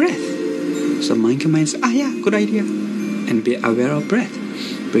 what's breath? So monkey mind says, yeah, good idea. And be aware of breath.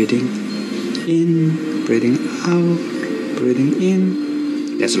 Breathing in, breathing out, breathing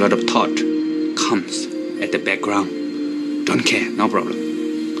in. There's a lot of thought comes at the background. Don't care, no problem.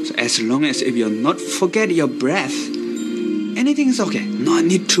 So as long as if you're not forget your breath, anything is okay. No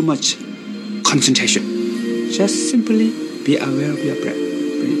need too much concentration. Just simply be aware of your breath.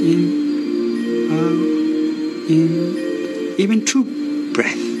 Breathe in, out, in. Even 2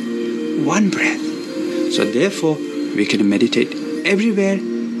 breath, 1 breath. So therefore, we can meditate everywhere,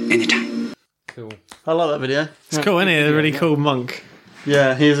 anytime. Cool. I like that video. It's cool, isn't it? A really cool monk.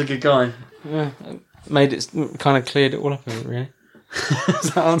 Yeah, he's a good guy. Yeah, made it kind of cleared it all up a bit, really.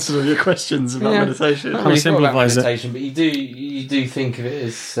 Does that answer all your questions about meditation? Not really simplifies it. meditation, but you do think of it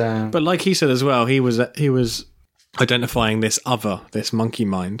as. But like he said as well, he was identifying this monkey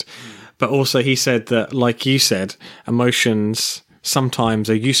mind. But also he said that, like you said, emotions sometimes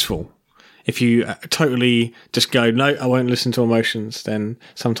are useful. If you totally just go, no, I won't listen to emotions, then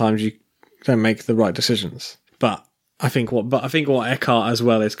sometimes you don't make the right decisions. But I think what Eckhart as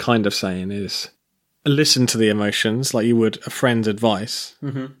well is kind of saying is listen to the emotions like you would a friend's advice,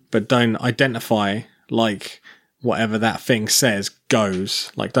 but don't identify like whatever that thing says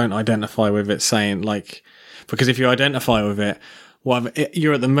goes. Like don't identify with it saying like, because if you identify with it,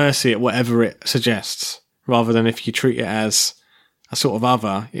 you're at the mercy at whatever it suggests, rather than if you treat it as a sort of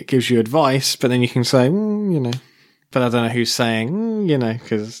other, it gives you advice, but then you can say, but I don't know who's saying,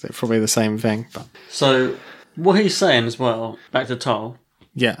 because they're probably the same thing. But so what he's saying as well, back to Tal,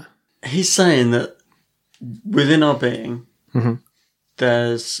 yeah, he's saying that within our being,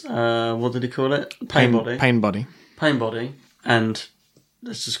 there's, what did he call it? Pain body. Pain body. And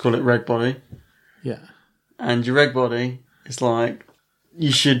let's just call it reg body. Yeah. And your reg body is like,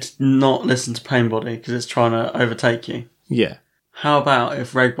 you should not listen to pain body because it's trying to overtake you. Yeah. How about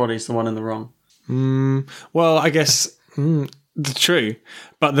if reg body's the one in the wrong? Well, I guess true.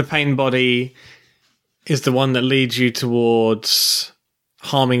 But the pain body is the one that leads you towards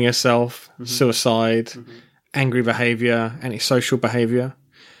harming yourself, suicide, angry behaviour, antisocial behaviour.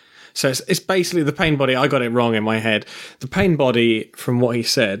 So it's basically the pain body. I got it wrong in my head. The pain body, from what he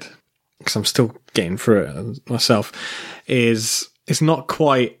said, because I'm still getting through it myself, is it's not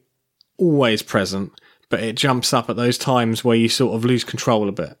quite always present, but it jumps up at those times where you sort of lose control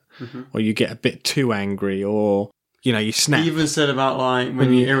a bit, or you get a bit too angry, or you snap. He even said about like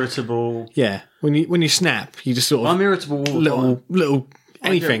when you're irritable. Yeah, when you snap, you just sort of. I'm irritable all the time. Little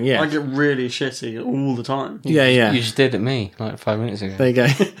anything. I get really shitty all the time. Yeah. You just did at me like 5 minutes ago. There you go.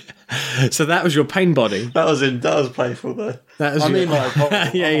 So that was your pain body. That was playful though. That was horrible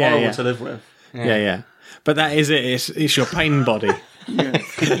yeah. to live with. Yeah. But that is it. It's your pain body. I'm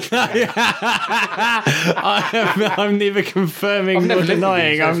neither confirming nor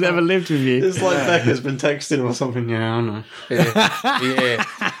denying. I've never lived with you. It's like Becca's been texting or something. Yeah, I know. You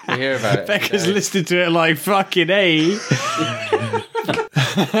hear about it. Becca's listened to it like fucking A.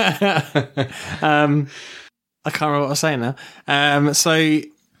 I can't remember what I was saying now. So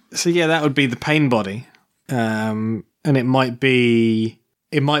yeah, that would be the pain body, and it might be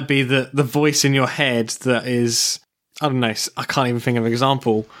the voice in your head that is. I don't know. I can't even think of an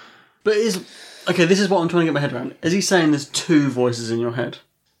example. But this is what I'm trying to get my head around. Is he saying there's 2 voices in your head?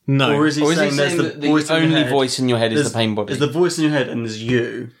 No. Or is he saying there's the voice only voice in your head is the pain body? Is the voice in your head and there's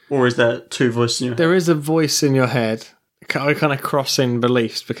you? Or is there 2 voices in your head? There is a voice in your head. I kind of crossing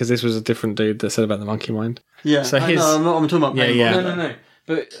beliefs because this was a different dude that said about the monkey mind. Yeah. So I'm talking about pain body. No.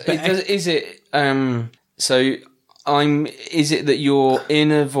 But is it is it that your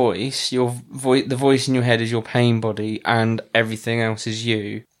inner voice, the voice in your head is your pain body and everything else is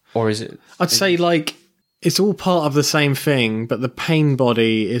you? Or is it... I'd say, like, it's all part of the same thing, but the pain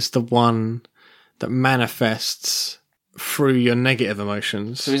body is the one that manifests through your negative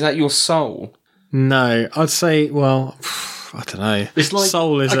emotions. So is that your soul? No, I'd say, well... I don't know. It's like,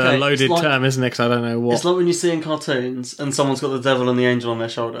 soul is a loaded term, isn't it? Because I don't know what. It's like when you see in cartoons and someone's got the devil and the angel on their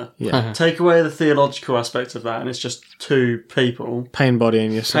shoulder. Yeah. Take away the theological aspect of that, and it's just 2 people. Pain body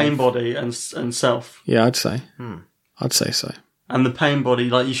and yourself. Pain body and self. Yeah, I'd say. I'd say so. And the pain body,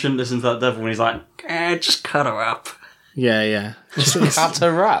 like you shouldn't listen to that devil when he's like, just cut her up. Yeah. Cut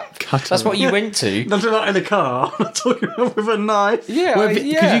her up. That's what you went to. Not in the car. I'm not talking about with a knife. Yeah, Could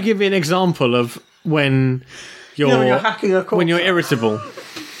you give me an example of when when you're hacking a corpse. when you're irritable?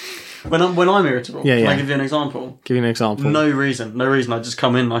 When I'm irritable. Yeah. Can I give you an example? Give me an example. No reason. I just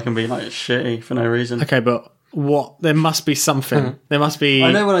come in and I can be like shitty for no reason. Okay, but what? There must be something. There must be.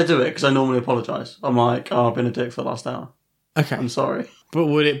 I know when I do it because I normally apologise. I'm like, I've been a dick for the last hour. Okay, I'm sorry. but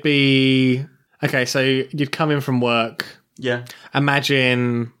would it be okay? So you'd come in from work. Yeah.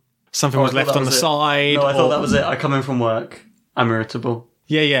 Imagine something was left on the side. No, I thought that was it. I come in from work. I'm irritable.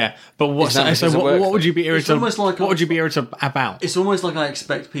 Yeah. But what? What would you be irritable? Almost like what would you be irritable about? It's almost like I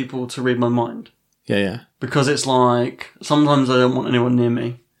expect people to read my mind. Yeah. Because it's like sometimes I don't want anyone near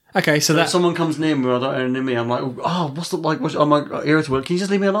me. Okay, so if someone comes near me or I don't want near me, I'm like, oh, I'm like irritable. Can you just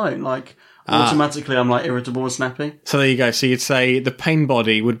leave me alone? Like automatically, I'm like irritable and snappy. So there you go. So you'd say the pain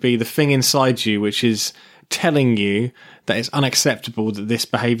body would be the thing inside you which is telling you that it's unacceptable that this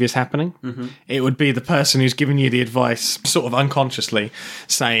behaviour is happening. Mm-hmm. It would be the person who's giving you the advice, sort of unconsciously,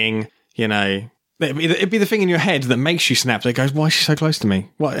 saying, it'd be the thing in your head that makes you snap. That goes, "Why is she so close to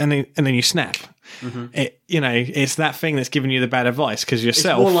me?" What? And then you snap. Mm-hmm. It's that thing that's giving you the bad advice because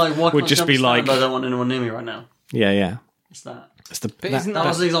yourself would just be like, "I don't want anyone near me right now." Yeah. It's that. That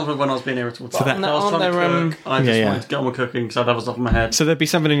was the example of when I was being irritable. So I was trying to cook. I just wanted to get on with cooking because I'd have stuff in my head. So there'd be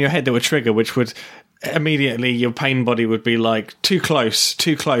something in your head that would trigger, which would immediately your pain body would be like, too close.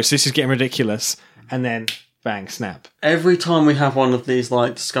 This is getting ridiculous, and then bang, snap. Every time we have one of these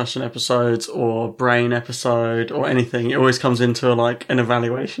like discussion episodes or brain episode or anything, it always comes into an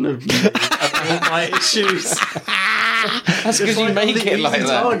evaluation of me and my issues. That's because you make it like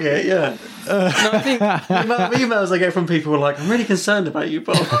that. Target, yeah. No, I think the amount of emails I get from people are like, "I'm really concerned about you,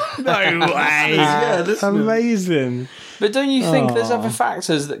 Bob." No way. Yeah, this amazing. But don't you think there's other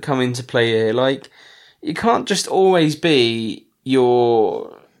factors that come into play here? Like, you can't just always be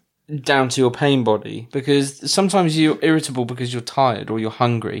down to your pain body, because sometimes you're irritable because you're tired or you're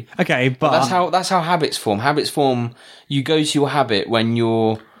hungry. Okay, but that's how habits form. Habits form. You go to your habit when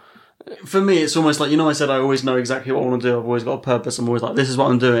you're. For me, it's almost like, I said I always know exactly what I want to do. I've always got a purpose. I'm always like, this is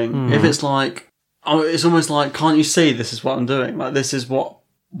what I'm doing. Mm. If it's like, it's almost like, can't you see this is what I'm doing? Like, this is what.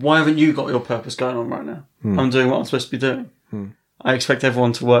 Why haven't you got your purpose going on right now? Mm. I'm doing what I'm supposed to be doing. Mm. I expect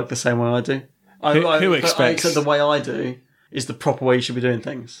everyone to work the same way I do. Who expects? I accept the way I do is the proper way you should be doing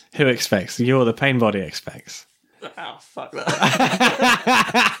things. Who expects? You're the pain body expects. Oh, fuck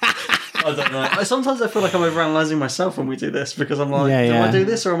that. I don't know. Sometimes I feel like I'm overanalyzing myself when we do this because I'm like, do I do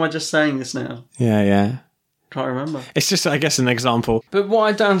this or am I just saying this now? Yeah. Can't remember. It's just, I guess, an example. But what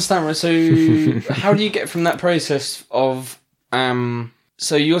I don't understand, so how do you get from that process of,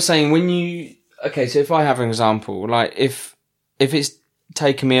 so you're saying when you, okay, so if I have an example, like if it's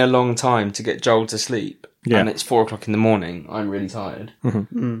taken me a long time to get Joel to sleep, and it's 4:00 in the morning, I'm really tired.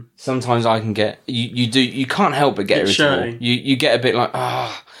 Mm-hmm. Mm. Sometimes I can get, you can't help but get irritable. You get a bit like,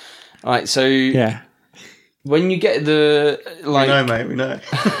 Right, so when you get the we know, mate. We know.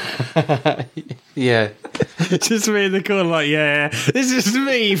 Yeah, just me in the corner, like, this is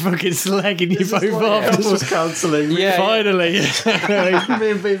me fucking slagging you both off. Couples counselling. Finally.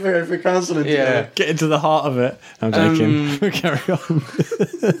 Me and Beaver going for counselling. Yeah, getting to the heart of it. I'm joking. Carry on.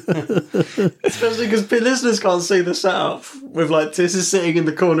 Especially because listeners can't see the setup with like Tis is sitting in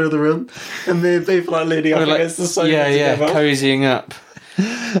the corner of the room, and me and Beaver like leaning up against the sofa. Yeah, cozying up.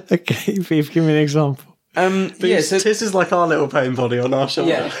 Okay, Beef, give me an example. So Tis is like our little pain body on our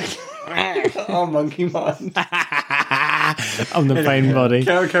shoulder. Yeah. Our monkey mind. I'm the pain body.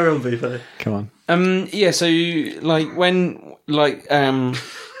 Carry on, Beef. Come on. So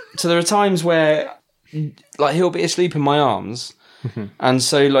so there are times where like he'll be asleep in my arms. Mm-hmm. And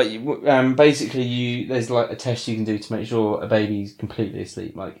so, basically, there's like a test you can do to make sure a baby's completely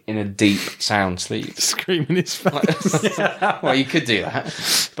asleep, like in a deep, sound sleep. Screaming his face. Well, you could do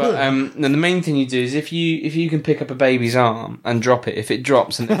that, but then the main thing you do is if you can pick up a baby's arm and drop it, if it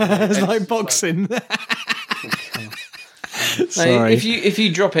drops, and it's like boxing. Sorry. If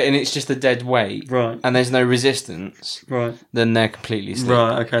you drop it and it's just a dead weight, right, and there's no resistance, right, then they're completely asleep.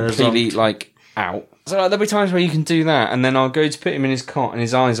 Right, okay, completely out. So there'll be times where you can do that, and then I'll go to put him in his cot, and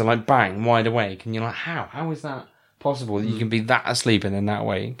his eyes are like bang, wide awake, and you're like, how is that possible that you can be that asleep and then that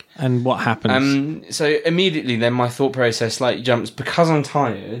awake? And what happens? So immediately, then my thought process jumps because I'm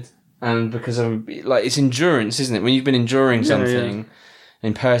tired, and because I'm it's endurance, isn't it? When you've been enduring something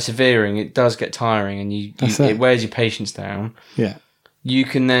and persevering, it does get tiring, and it wears your patience down. Yeah. You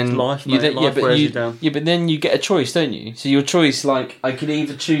can then life wears you down. Yeah, but then you get a choice, don't you? So your choice, I could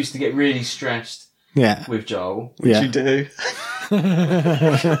either choose to get really stressed Yeah. with Joel. Which you do. Yeah,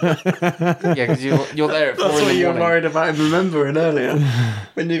 because you're there at 4 That's in what the you were morning. worried about him remembering earlier.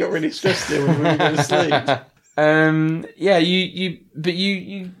 When you got really stressed when you were going to sleep. Yeah, you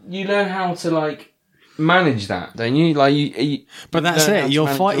learn how to like manage that, don't you? Like you But that's learn how it. to You're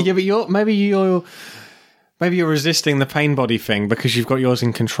manage fighting. Yeah, but maybe you're resisting the pain body thing because you've got yours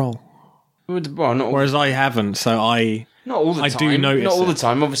in control. Well, not all, Whereas I haven't, so not all the time. I do notice not all it. the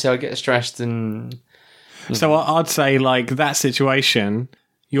time. Obviously, I get stressed and. So I'd say, like, that situation,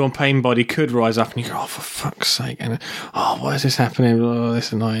 your pain body could rise up and you go, oh, for fuck's sake. And, oh, why is this happening? Oh, this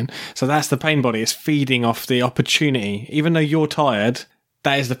is annoying. So that's the pain body. It's feeding off the opportunity. Even though you're tired,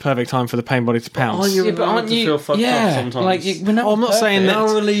 that is the perfect time for the pain body to pounce. Aren't you feel fucked up sometimes? Like, we're not I'm not saying that. How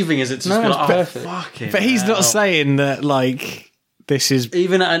relieving is it to just be one's like, perfect. fucking But he's hell. not saying that, like, this is...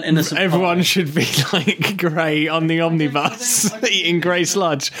 Even at an innocent Everyone party. should be, like, grey on the omnibus, eating grey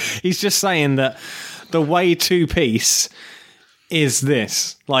sludge. He's just saying that the way to peace is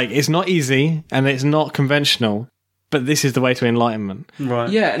this. Like, it's not easy and it's not conventional, but this is the way to enlightenment. Right.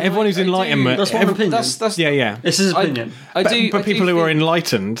 Yeah, no, Everyone who's I do- enlightenment... That's one opinion. That's Yeah. This is his opinion. I do. But I do people who are think-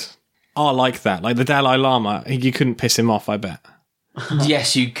 enlightened are like that. Like the Dalai Lama, you couldn't piss him off, I bet.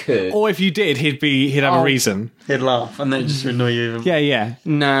 Yes, you could. Or if you did, he'd have a reason. He'd laugh and then just annoy you. Yeah.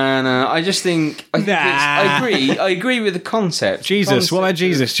 No. I just think. I agree with the concept. Jesus, what about Concept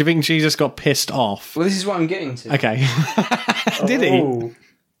Jesus? Do you think Jesus got pissed off? Well, this is what I'm getting to. Okay. Did he? Oh.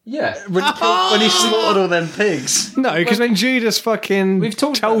 Yeah. When he slaughtered all them pigs. No, because when Judas fucking We've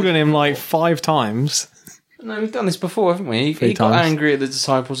talked told about him like 5 times. No, we've done this before, haven't we? He got times. angry at the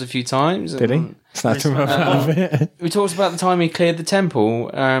disciples a few times. Did he? Slapped him out of it. We talked about the time he cleared the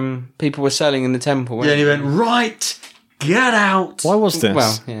temple. People were selling in the temple. Yeah, and he went, right, get out. Why was this?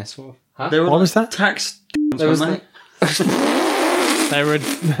 Well, yeah, sort of. Huh? They were Why was that? Tax. There was weren't They were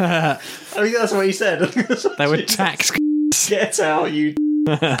I think that's what he said. they were tax. Get out, you.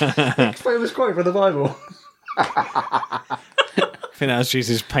 Famous quote from the Bible. I think that was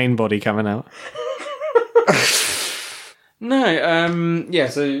Jesus' pain body coming out. No, yeah,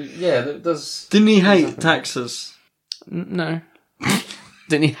 so, yeah, that does... Didn't he hate taxes? No.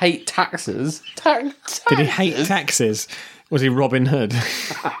 Didn't he hate taxes? Did he hate taxes? Was he Robin Hood?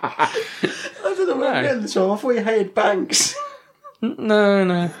 I don't know where I'm getting this from. I thought he hated banks.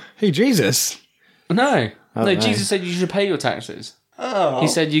 No. Who, Jesus? No. Oh, No, no. Jesus said you should pay your taxes. Oh. He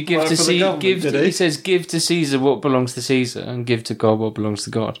said you give Right, to for the government, did he? he says give to Caesar what belongs to Caesar and give to God what belongs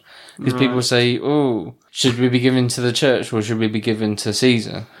to God. Because people say, oh, should we be giving to the church or should we be giving to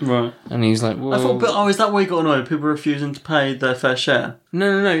Caesar? Right. And he's like, well... I thought, but is that why he got annoyed? People refusing to pay their fair share?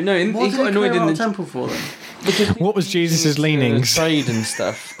 No. What He did got he annoyed clear in out the the temple for then? What was Jesus' leanings? Trade and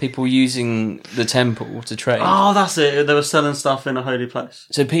stuff. People using the temple to trade. Oh, that's it. They were selling stuff in a holy place.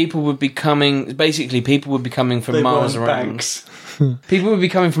 So people would be coming... Basically, people would be coming from miles weren't around. banks. People would be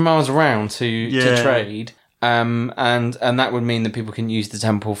coming from miles around to Yeah. trade. And that would mean that people can use the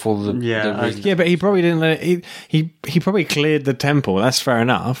temple for the reason. Yeah, but he probably didn't let it... He probably cleared the temple. That's fair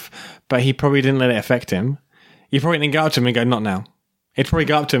enough. But he probably didn't let it affect him. You probably didn't go up to him and go, not now. He'd probably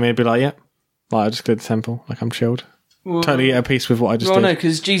go up to him and he'd be like, yeah, I just cleared the temple. Like, I'm chilled. Totally at peace with what I just Well, did. no,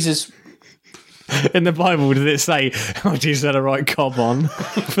 because Jesus... In the Bible, did it say, oh, Jesus had a right cob on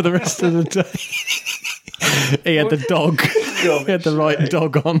for the rest of the day? He had the dog. He had the right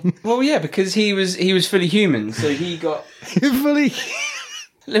dog on. Well, yeah, because he was fully human, so he got... Fully...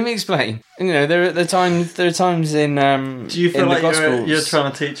 Let me explain. You know, there are times in Do you feel in like the Gospels... you're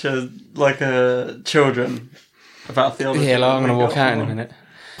trying to teach children about theology? Yeah, I'm going to walk out in a minute.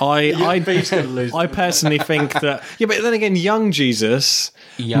 I personally think that... Yeah, but then again, young Jesus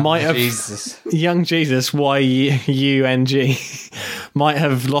might have... Young Jesus, Y-U-N-G, might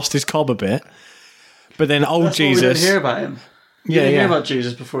have lost his cob a bit. But then old That's why Jesus... we didn't hear about him. You Yeah, didn't yeah. hear about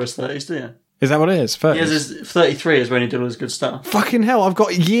Jesus before his 30s, do you? Is that what it is? 30s? He has his 33 is when he did all his good stuff. Fucking hell, I've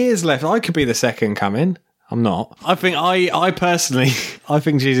got years left. I could be the second coming. I'm not. I think I personally, I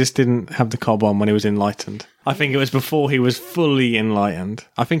think Jesus didn't have the cob on when he was enlightened. I think it was before he was fully enlightened.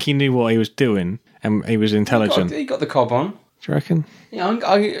 I think he knew what he was doing and he was intelligent. He got the cob on. Do you reckon? Yeah,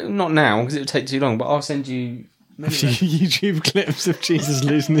 I not now because it would take too long. But I'll send you A few YouTube clips of Jesus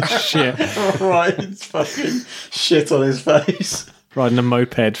losing his shit. Right, it's fucking shit on his face. Riding a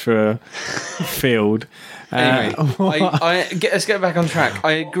moped for a field. Anyway, let's get back on track.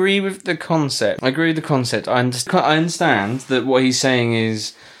 I agree with the concept. I understand that what he's saying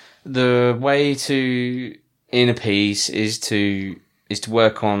is the way to inner peace is to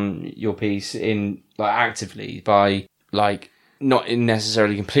work on your peace in actively by not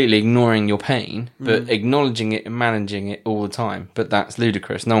necessarily completely ignoring your pain, but acknowledging it and managing it all the time. But that's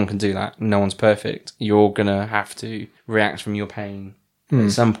ludicrous. No one can do that. No one's perfect. You're going to have to react from your pain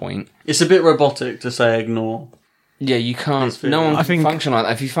at some point. It's a bit robotic to say ignore. Yeah, you can't. No one can function like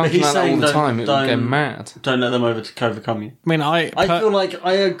that. If you function like that all the time, it would go mad. Don't let them overcome you. I mean, I feel like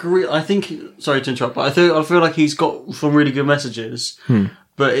I agree. I think. Sorry to interrupt, but I feel like he's got some really good messages.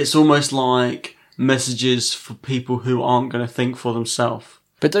 But it's almost like messages for people who aren't going to think for themselves.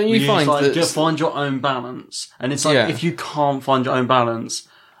 But don't you find that just find your own balance? And it's like if you can't find your own balance,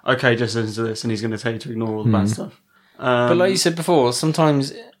 okay, just listen to this, and he's going to tell you to ignore all the bad stuff. But like you said before,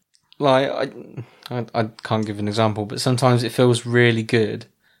 sometimes, like I can't give an example, but sometimes it feels really good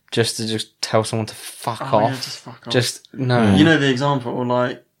just to tell someone to fuck off. Yeah, just fuck off. Just no. You know the example,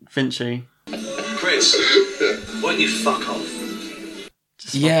 like Finchy. Chris, why don't you fuck off?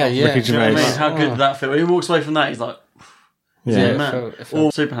 Yeah. You know what I mean? How good did that feel? When he walks away from that, he's like, yeah, man. it felt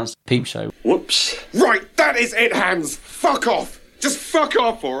Or Superhands. Peep Show. Whoops. Right, that is it, Hans. Fuck off. Just fuck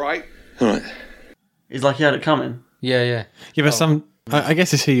off, all right? All right. He's like, he had it coming. Yeah. Yeah, but I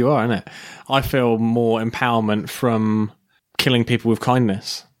guess it's who you are, isn't it? I feel more empowerment from killing people with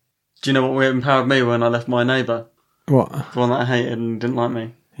kindness. Do you know what empowered me when I left my neighbour? What? The one that I hated and didn't like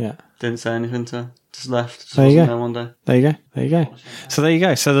me. Yeah. Didn't say anything to her. Just left. Just there you go. There one day. There you go. So there you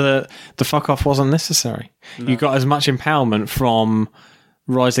go. So the fuck off wasn't necessary. No. You got as much empowerment from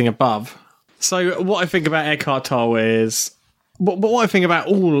rising above. So what I think about Eckhart Tolle is... But what I think about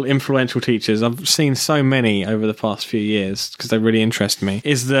all influential teachers, I've seen so many over the past few years, because they really interest me,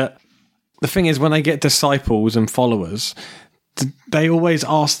 is that the thing is when they get disciples and followers, they always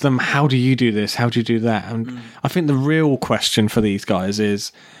ask them, how do you do this? How do you do that? And I think the real question for these guys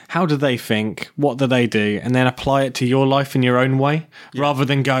is, how do they think? What do they do? And then apply it to your life in your own way, rather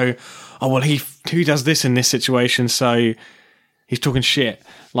than go, oh, well, who does this in this situation, so he's talking shit.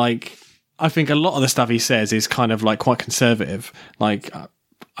 Like... I think a lot of the stuff he says is kind of like quite conservative. Like,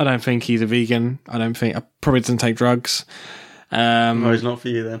 I don't think he's a vegan. I probably doesn't take drugs. No, he's not for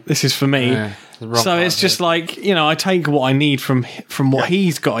you then. This is for me. Yeah, so it's just like, I take what I need from what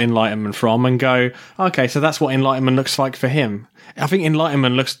he's got enlightenment from and go, okay, so that's what enlightenment looks like for him. I think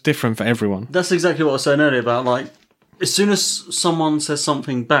enlightenment looks different for everyone. That's exactly what I was saying earlier about, like, as soon as someone says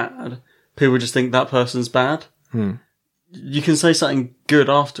something bad, people just think that person's bad. You can say something good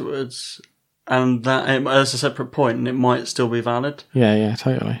afterwards, and that as a separate point, and it might still be valid. Yeah,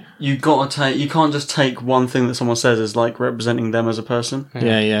 totally. You can't just take one thing that someone says as like representing them as a person.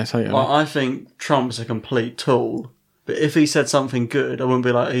 Yeah, totally. Like, I think Trump's a complete tool, but if he said something good, I wouldn't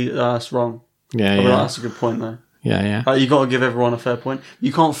be like, that's wrong. Yeah, I'd be like, that's a good point though. Yeah. Like, you got to give everyone a fair point.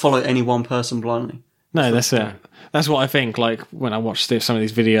 You can't follow any one person blindly. No, that's it. That's what I think. Like when I watch some of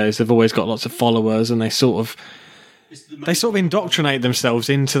these videos, they've always got lots of followers, and they sort of indoctrinate themselves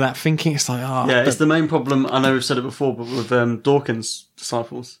into that thinking. It's like, it's the main problem. I know we've said it before, but with Dawkins'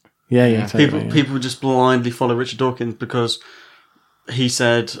 disciples, totally, people just blindly follow Richard Dawkins because he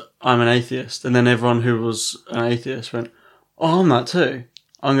said, "I'm an atheist," and then everyone who was an atheist went, "Oh, I'm that too.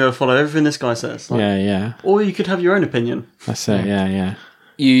 I'm going to follow everything this guy says." Like, Or you could have your own opinion. That's it. Yeah.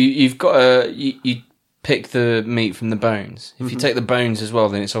 You've got to you pick the meat from the bones. If you take the bones as well,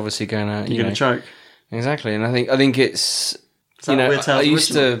 then it's obviously going to you're going to choke. Exactly, and I think it's I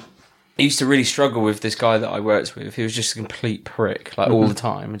used to really struggle with this guy that I worked with. He was just a complete prick, like all the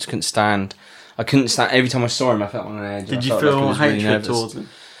time. I just couldn't stand. Every time I saw him, I felt on an edge. Did you feel hatred towards him?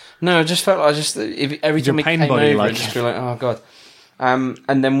 No, I just felt every time he came over, I'd just feel like, oh god.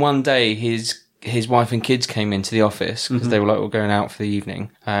 And then one day, his wife and kids came into the office because they were like all going out for the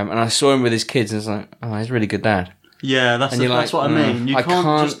evening, and I saw him with his kids, and I was like, oh, he's a really good dad. Yeah, that's what I mean. You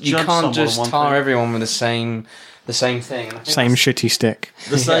can't just tar everyone with the same thing. Same shitty stick.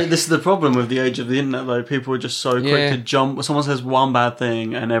 This is the problem with the age of the internet, though. People are just so quick to jump. Someone says one bad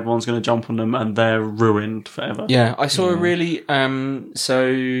thing, and everyone's going to jump on them, and they're ruined forever. Yeah, I saw a really.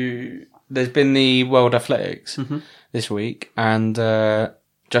 So there's been the World Athletics this week, and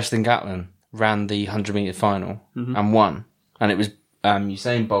Justin Gatlin ran the 100-meter final and won, and it was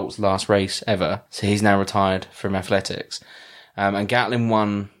Usain Bolt's last race ever, so he's now retired from athletics. And Gatlin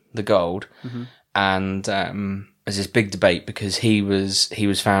won the gold, and there's this big debate because he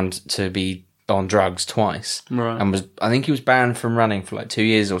was found to be on drugs twice, right? And I think he was banned from running for like 2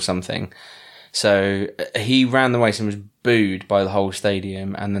 years or something. So he ran the race and was booed by the whole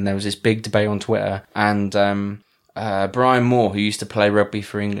stadium, and then there was this big debate on Twitter, and Brian Moore, who used to play rugby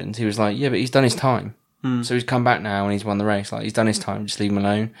for England, he was like, yeah, but he's done his time. So he's come back now and he's won the race. Like, he's done his time, just leave him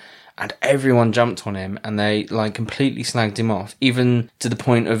alone. And everyone jumped on him and they like completely slagged him off, even to the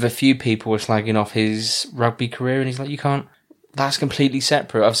point of a few people were slagging off his rugby career. And he's like, you can't that's completely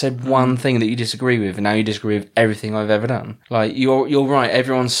separate. I've said one thing that you disagree with, and now you disagree with everything I've ever done. Like, you're right.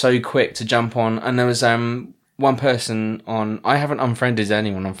 Everyone's so quick to jump on. And there was one person on... I haven't unfriended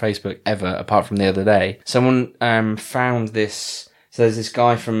anyone on Facebook ever, apart from the other day. Someone found this... So there's this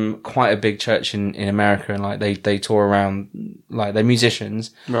guy from quite a big church in America, and like they tour around, like they're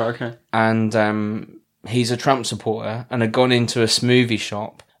musicians. Right, okay. And he's a Trump supporter and had gone into a smoothie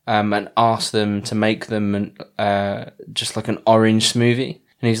shop and asked them to make them just like an orange smoothie.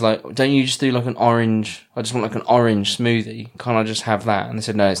 And he's like, don't you just do like an orange... I just want like an orange smoothie. Can't I just have that? And they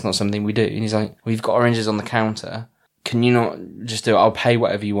said, no, it's not something we do. And he's like, we've got oranges on the counter. Can you not just do it? I'll pay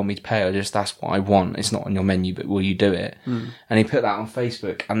whatever you want me to pay. That's what I want. It's not on your menu, but will you do it? And he put that on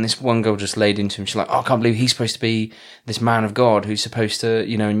Facebook, and this one girl just laid into him. She's like, oh, I can't believe he's supposed to be this man of God who's supposed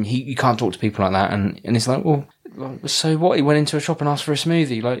to, and you can't talk to people like that. And it's like, well, so what? He went into a shop and asked for a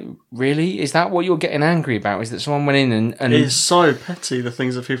smoothie. Like, really? Is that what you're getting angry about? Is that someone went in and... It's so petty, the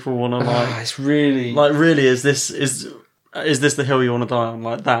things that people want to like... It's really... Like, really, is this the hill you want to die on?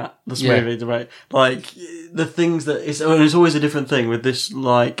 Like that, the smoothie debate. Like, the things that... It's always a different thing with this,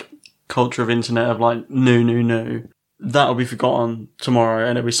 like, culture of internet of, like, new. That'll be forgotten tomorrow,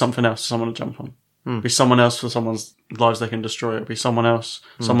 and it'll be something else for someone to jump on. It'll be someone else for someone's lives they can destroy. It'll be someone else.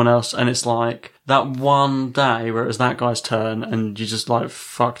 And it's like, that one day where it was that guy's turn, and you just, like,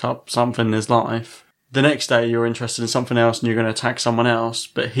 fucked up something in his life... The next day, you're interested in something else and you're going to attack someone else,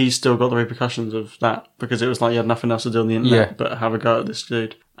 but he's still got the repercussions of that because it was like you had nothing else to do on the internet but have a go at this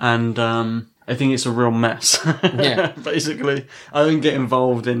dude. And I think it's a real mess. Basically, I don't get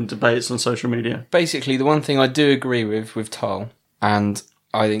involved in debates on social media. Basically, the one thing I do agree with Toll, and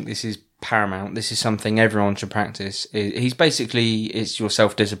I think this is paramount, this is something everyone should practice, it's your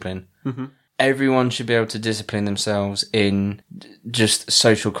self-discipline. Mm-hmm. Everyone should be able to discipline themselves in just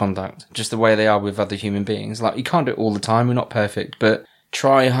social conduct, just the way they are with other human beings. Like, you can't do it all the time, we're not perfect, but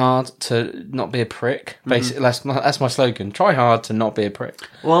try hard to not be a prick. Basically, that's my slogan. Try hard to not be a prick.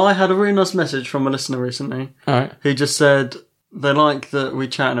 Well, I had a really nice message from a listener recently. All right. Who just said they like that we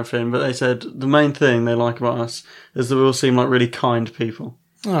chat and everything, but they said the main thing they like about us is that we all seem like really kind people.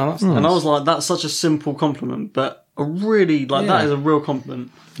 Oh, that's nice. And I was like, that's such a simple compliment, but a really, like, that is a real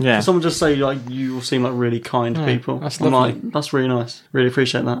compliment. Yeah. For someone just say, like, you all seem like really kind people. That's I'm lovely. like, that's really nice. Really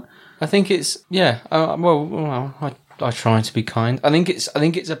appreciate that. I think it's, I try to be kind. I think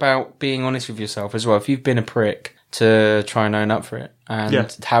it's about being honest with yourself as well. If you've been a prick, to try and own up for it and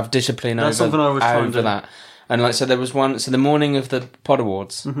have discipline over that. And like, so there was one, so the morning of the Pod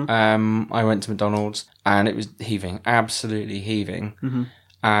Awards, I went to McDonald's and it was heaving, absolutely heaving. Mm-hmm.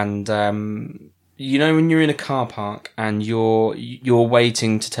 And, you know, when you're in a car park and you're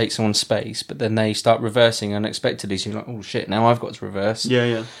waiting to take someone's space, but then they start reversing unexpectedly. So you're like, oh shit, now I've got to reverse.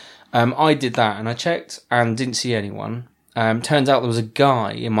 Yeah. I did that and I checked and didn't see anyone. Turns out there was a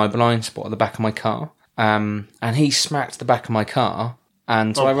guy in my blind spot at the back of my car. And he smacked the back of my car.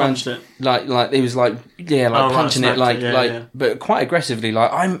 And so I ran, punched it. Like it was like, punching it, but quite aggressively,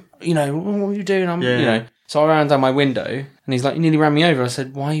 like, I'm, you know, what are you doing? You know. So I ran down my window and he's like, you nearly ran me over. I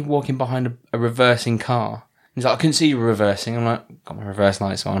said, why are you walking behind a reversing car? He's like, I couldn't see you were reversing. I'm like, got my reverse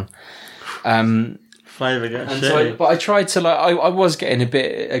lights on. Flavour gets shit. So but I tried to, like, I was getting a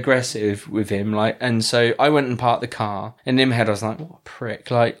bit aggressive with him, like, and so I went and parked the car and in my head I was like, what a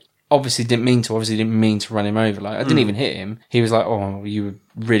prick. Like, obviously didn't mean to run him over. Like, I didn't even hit him. He was like, oh, you were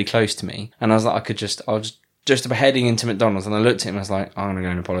really close to me. And I was like, I was just heading into McDonald's and I looked at him and I was like, I'm going to go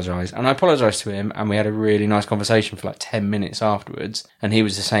and apologise. And I apologised to him and we had a really nice conversation for like 10 minutes afterwards. And he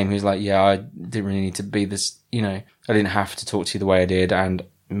was the same. He was like, yeah, I didn't really need to be this, you know, I didn't have to talk to you the way I did and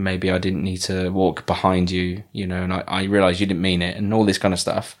maybe I didn't need to walk behind you, you know, and I realised you didn't mean it and all this kind of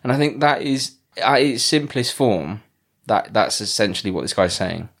stuff. And I think that is, at its simplest form, that's essentially what this guy's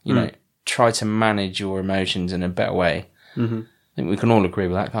saying. You know, try to manage your emotions in a better way. Mm-hmm. I think we can all agree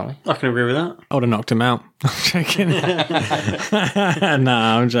with that, can't we? I can agree with that. I would have knocked him out. I'm joking.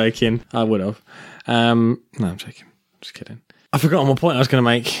 Nah, I'm joking. I would have. No, I'm joking. Just kidding. I forgot my point I was going to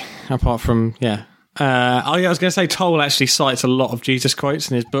make, apart from, I was going to say Toll actually cites a lot of Jesus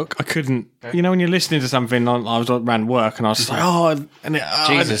quotes in his book. I couldn't, you know, when you're listening to something, I was around work and I was just like,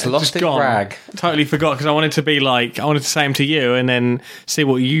 Jesus, lost it, rag. Totally forgot because I wanted to say them to you and then see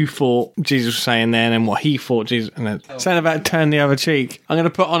what you thought Jesus was saying there and then what he thought Jesus, and then saying about turn the other cheek. I'm going to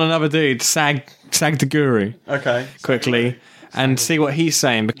put on another dude, Sag the Guru. Okay. Quickly and see what he's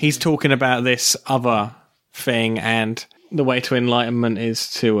saying. But he's talking about this other thing and the way to enlightenment is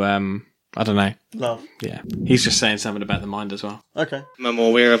to, I don't know. Love. Yeah. He's just saying something about the mind as well. Okay. I'm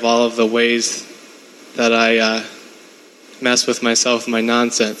aware of all of the ways that I mess with myself and my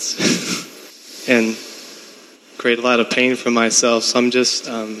nonsense. And create a lot of pain for myself. So I'm just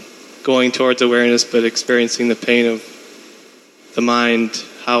going towards awareness, but experiencing the pain of the mind.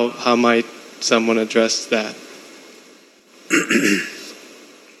 How might someone address that?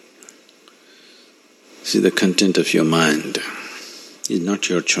 See, the content of your mind is not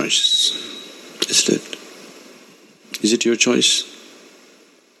your choice, is it? Is it your choice?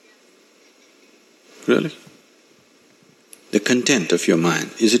 Really? The content of your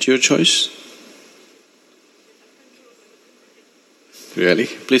mind, is it your choice? Really?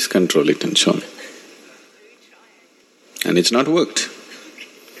 Please control it and show me. And it's not worked.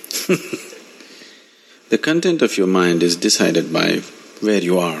 The content of your mind is decided by where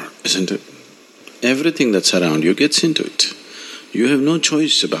you are, isn't it? Everything that's around you gets into it. You have no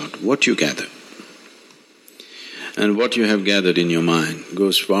choice about what you gather. And what you have gathered in your mind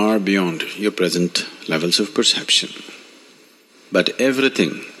goes far beyond your present levels of perception. But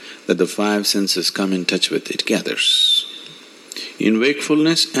everything that the five senses come in touch with, it gathers. In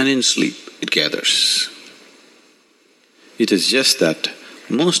wakefulness and in sleep, it gathers. It is just that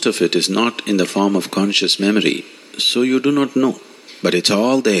most of it is not in the form of conscious memory, so you do not know, but it's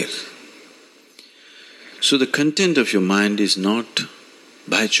all there. So the content of your mind is not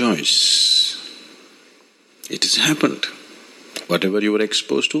by choice. It has happened. Whatever you were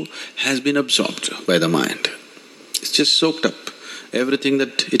exposed to has been absorbed by the mind. It's just soaked up everything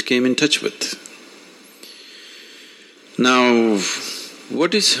that it came in touch with. Now,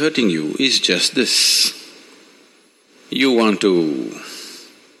 what is hurting you is just this. You want to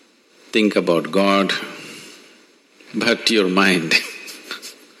think about God, but your mind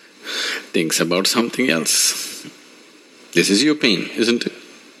thinks about something else. This is your pain, isn't it?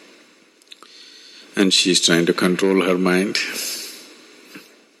 And she's trying to control her mind.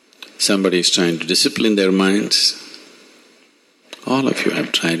 Somebody is trying to discipline their minds. All of you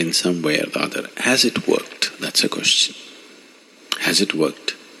have tried in some way or the other. Has it worked? That's a question. Has it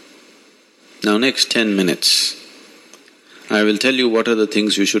worked? Now next 10 minutes, I will tell you what are the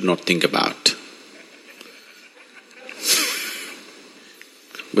things you should not think about.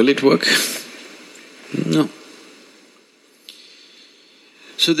 Will it work? No.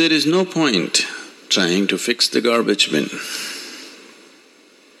 So there is no point trying to fix the garbage bin.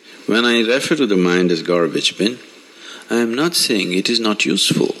 When I refer to the mind as garbage bin, I am not saying it is not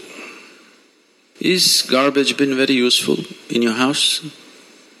useful. Is garbage bin very useful in your house?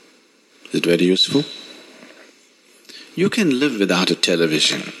 Is it very useful? You can live without a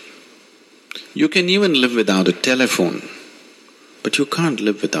television. You can even live without a telephone. But you can't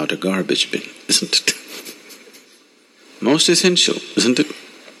live without a garbage bin, isn't it? Most essential, isn't it?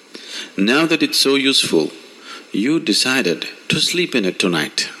 Now that it's so useful, you decided to sleep in it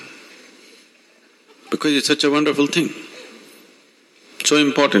tonight. Because it's such a wonderful thing. So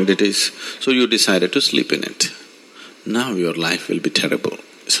important it is, so you decided to sleep in it. Now your life will be terrible,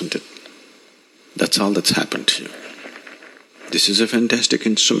 isn't it? That's all that's happened to you. This is a fantastic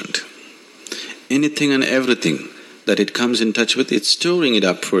instrument. Anything and everything that it comes in touch with, it's storing it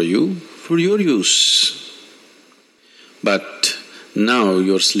up for you, for your use. But now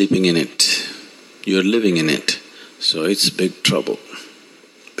you're sleeping in it, you're living in it, so it's big trouble,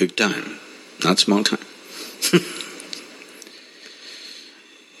 big time, not small time.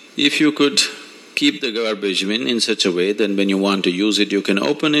 If you could keep the garbage bin in such a way that when you want to use it, you can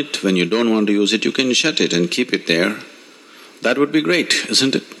open it, when you don't want to use it, you can shut it and keep it there, that would be great,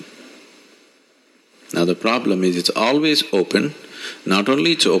 isn't it? Now the problem is it's always open. Not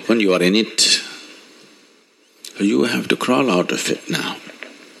only it's open, you are in it. You have to crawl out of it now.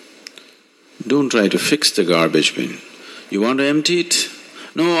 Don't try to fix the garbage bin. You want to empty it?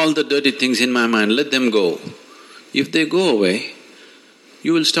 No, all the dirty things in my mind, let them go. If they go away,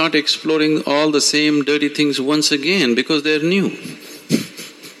 you will start exploring all the same dirty things once again because they're new.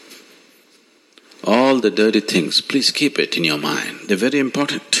 All the dirty things, please keep it in your mind, they're very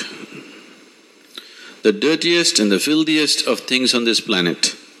important. The dirtiest and the filthiest of things on this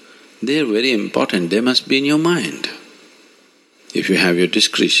planet, they're very important, they must be in your mind. If you have your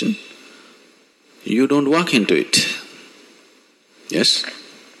discretion, you don't walk into it. Yes?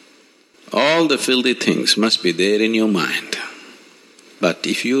 All the filthy things must be there in your mind. But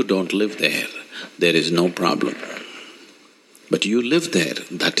if you don't live there, there is no problem. But you live there,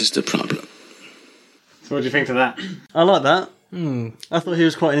 that is the problem. So what do you think of that? I like that. I thought he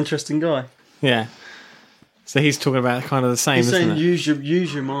was quite an interesting guy. Yeah. So he's talking about kind of the same, He's isn't saying it?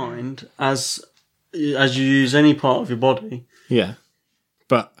 use your mind as you use any part of your body. Yeah.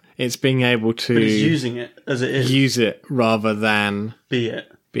 But it's being able to... But it's using it as it is. Use it rather than... Be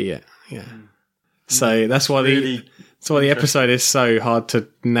it. Be it, yeah. So that's why really So the episode is so hard to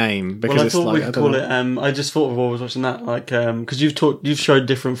name because Well, I it's thought like we could call it. I just thought of while I was watching that, like, because you've showed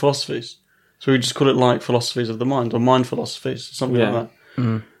different philosophies, so we just call it like philosophies of the mind or mind philosophies, something like that.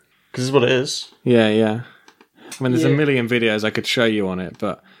 Because this is what it is. Yeah. I mean, there's a million videos I could show you on it,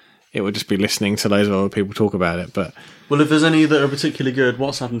 but it would just be listening to loads of other people talk about it. But well, if there's any that are particularly good,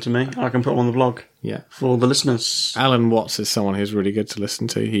 what's happened to me, I can put them on the blog. Yeah, for the listeners. Alan Watts is someone who's really good to listen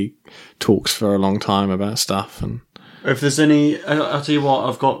to. He talks for a long time about stuff, and if there's any, I'll tell you what,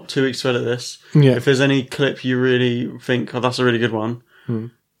 I've got 2 weeks to edit this. Yeah. If there's any clip you really think, oh, that's a really good one,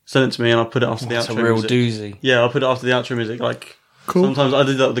 send it to me and I'll put it after the outro. That's a real music. doozy. Yeah, I'll put it after the outro music. Like, cool. Sometimes I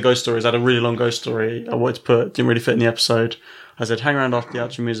did that with the ghost stories. I had a really long ghost story I wanted to put, didn't really fit in the episode. I said, hang around after the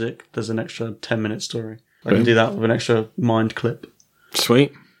outro music. There's an extra 10-minute story. I can do that with an extra mind clip.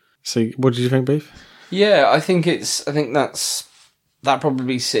 Sweet. So, what did you think, Beef? Yeah, I think that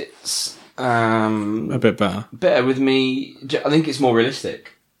probably sits a bit better with me. I think it's more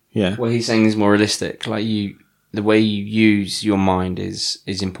realistic. Yeah. What he's saying is more realistic. Like the way you use your mind is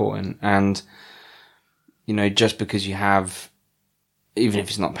important, and just because you have, even if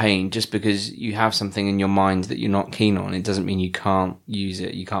it's not pain, just because you have something in your mind that you're not keen on, it doesn't mean you can't use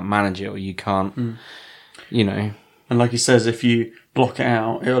it, you can't manage it, or you can't, And like he says, if you block it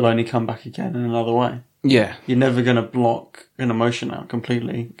out, it'll only come back again in another way. Yeah. You're never going to block an emotion out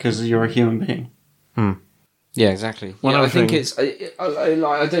completely because you're a human being. Yeah, exactly. I think it's.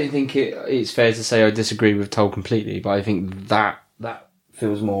 I don't think it's fair to say I disagree with Toll completely, but I think that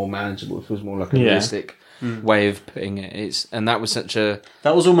feels more manageable. It feels more like a realistic way of putting it. That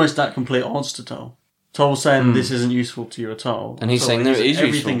was almost at complete odds to Toll. Toll was saying this isn't useful to you at all, and he's saying no, it is useful.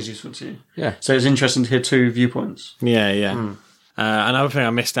 Everything's useful to you. Yeah. So it's interesting to hear 2 viewpoints. Yeah. Another thing I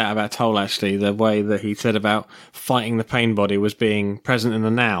missed out about Toll, actually, the way that he said about fighting the pain body was being present in the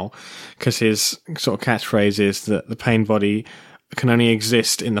now, because his sort of catchphrase is that the pain body can only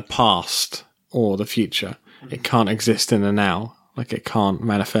exist in the past or the future. It can't exist in the now. Like, it can't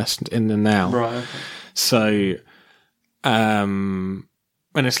manifest in the now. Right, okay. So,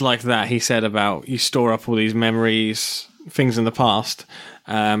 when it's like that, he said about you store up all these memories, things in the past,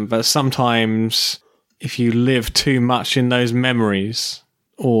 but sometimes if you live too much in those memories,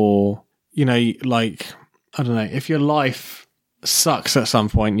 or, like, I don't know, if your life sucks at some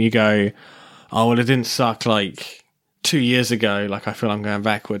point, you go, oh, well, it didn't suck like 2 years ago, like I feel I'm going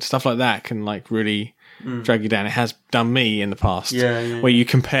backwards. Stuff like that can like really drag you down. It has done me in the past. Yeah. Where you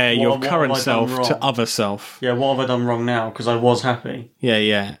compare your current self to other self. Yeah, what have I done wrong now? Because I was happy.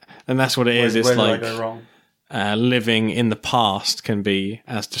 Yeah. And that's what it is. It's where like did I go wrong? Living in the past can be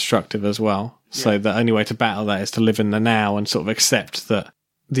as destructive as well. Yeah. So the only way to battle that is to live in the now and sort of accept that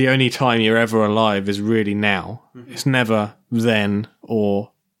the only time you're ever alive is really now. Mm-hmm. It's never then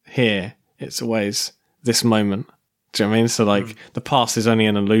or here. It's always this moment. Do you know what I mean? So, like, the past is only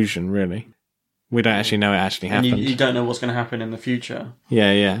an illusion, really. We don't actually know it actually happened. And you don't know what's going to happen in the future.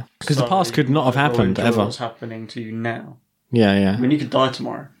 Yeah. Because the past could not have happened ever. What's happening to you now? Yeah. I mean, you could die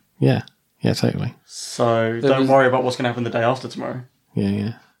tomorrow. Yeah, totally. So don't worry about what's going to happen the day after tomorrow.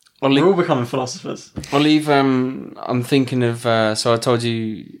 Yeah. We're all becoming philosophers. I'll leave. I'm thinking of. So I told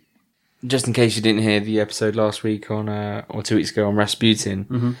you, just in case you didn't hear the episode last week or 2 weeks ago on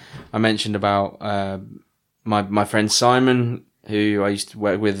Rasputin, I mentioned about my friend Simon, who I used to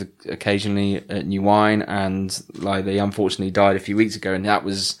work with occasionally at New Wine, and like they unfortunately died a few weeks ago, and that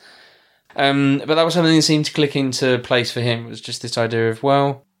was. But that was something that seemed to click into place for him. It was just this idea of,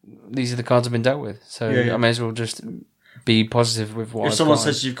 well, these are the cards I've been dealt with, so I may as well just be positive with what. If someone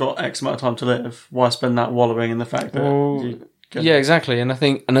says you've got X amount of time to live, why spend that wallowing in the fact that? Yeah, exactly. And I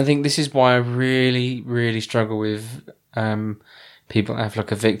think this is why I really, really struggle with people that have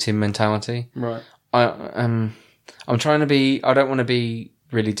like a victim mentality. Right. I'm trying to be. I don't want to be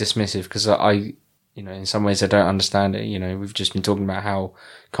really dismissive because in some ways I don't understand it. We've just been talking about how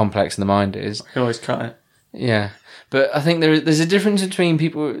complex the mind is. I can always cut it. Yeah, but I think there's a difference between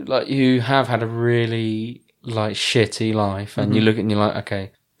people like who have had a really like shitty life, and you look at it and you're like,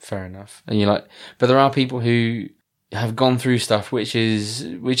 okay, fair enough, and you're like, but there are people who have gone through stuff which is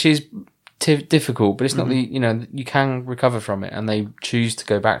difficult, but it's not you can recover from it, and they choose to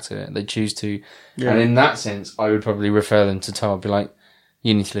go back to it. They choose to, and in that sense, I would probably refer them to Todd. Be like,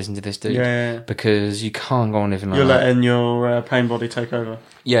 you need to listen to this dude, because you can't go on living like that. You're letting your pain body take over.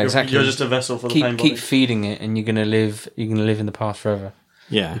 Yeah, exactly. You're just a vessel for the pain body. Keep feeding it, and you're gonna live in the past forever.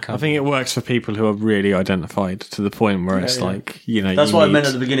 Yeah, I think it works for people who are really identified to the point where it's like, That's what I meant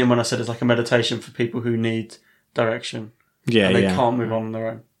at the beginning when I said it's like a meditation for people who need direction. Yeah, and they can't move on their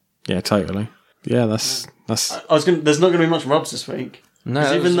own. Yeah, totally. Yeah, that's. There's not going to be much rubs this week. No, 'Cause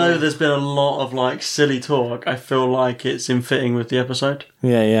that even was though all- there's been a lot of like silly talk, I feel like it's in fitting with the episode.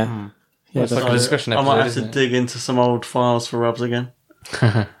 Yeah, yeah. Yeah, it's like a definitely. discussion I episode, might have isn't to it? dig into some old files for Rubs again.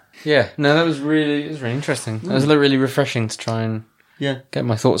 Yeah, no, it was really interesting. It was really refreshing to try and get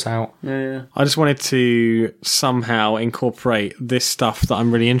my thoughts out. Yeah. I just wanted to somehow incorporate this stuff that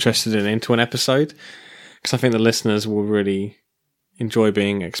I'm really interested in into an episode, because I think the listeners will really enjoy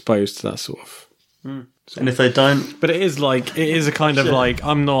being exposed to that sort of. And if they don't, but it is a kind of like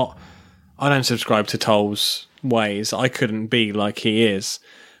I don't subscribe to Toll's ways. I couldn't be like he is,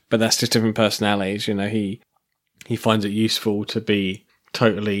 but that's just different personalities. You know, he finds it useful to be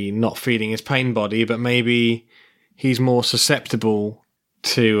totally not feeding his pain body, but maybe he's more susceptible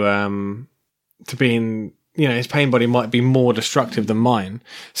to being, you know, his pain body might be more destructive than mine.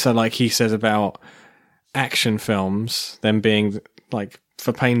 So like he says about action films, them being like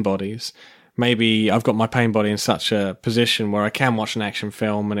for pain bodies, maybe I've got my pain body in such a position where I can watch an action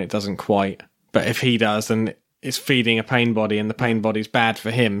film and it doesn't quite, but if he does, then it's feeding a pain body and the pain body's bad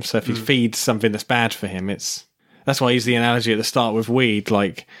for him. So if he feeds something that's bad for him, that's why I use the analogy at the start with weed.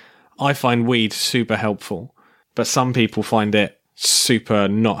 Like, I find weed super helpful, but some people find it super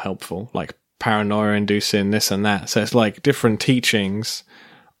not helpful, like paranoia inducing, this and that. So it's like different teachings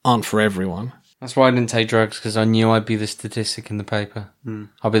aren't for everyone. That's why I didn't take drugs, because I knew I'd be the statistic in the paper.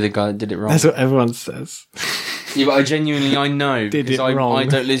 I'll be the guy that did it wrong. That's what everyone says. Yeah, but I know, Did because it wrong. I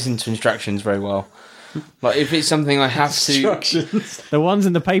don't listen to instructions very well. Like, if it's something I have to... instructions. The ones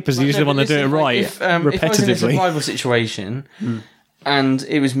in the papers are usually the one that do it right, If I was in a repetitively. survival situation, and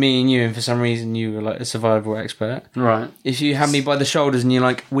it was me and you, and for some reason you were like a survival expert, Right. if you had me by the shoulders and you're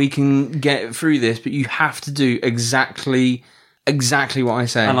like, we can get through this, but you have to do exactly what I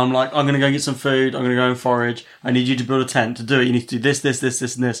say. And I'm like, I'm going to go get some food. I'm going to go and forage. I need you to build a tent. To do it, you need to do this,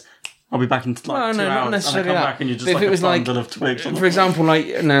 and this. I'll be back in like 2 hours. not necessarily and I come that. back and you're just But if like it a was like, bundle of twigs. on the for example, like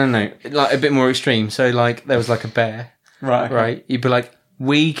like a bit more extreme. So like there was like a bear, floor. Right. Okay. right? You'd be like,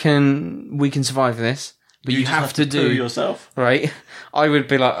 we can survive this, but you just have to do poo yourself. right. I would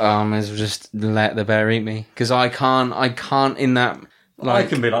be like, I may as well just let the bear eat me, because I can't in that. Like, I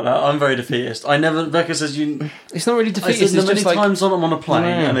can be like that. I'm very defeatist. I never. Becca says you. it's not really I defeatist. said It's many just like, times I'm on a plane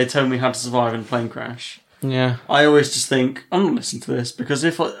Yeah. and they tell me how to survive in a plane crash. yeah. I always just think I'm not listening to this, because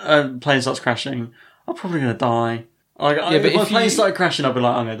if a plane starts crashing, I'm probably going to die. Like, but if my if plane you- started crashing, I'd be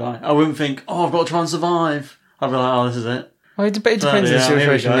like, I'm going to die. I wouldn't think, I've got to try and survive. I'd be like, this is it. Well, it depends on the yeah, here we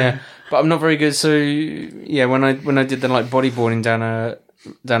situation. go. Yeah, but I'm not very good. So yeah, when I did the like bodyboarding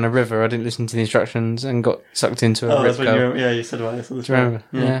down a river, I didn't listen to the instructions and got sucked into a Oh, that's rip when curl. you said about this. Do you remember?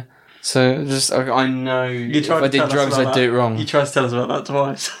 Yeah. So just I know if tried I to did tell us drugs, about I'd do it that. wrong. You tried to tell us about that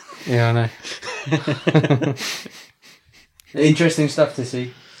twice. Yeah, I know. Interesting stuff to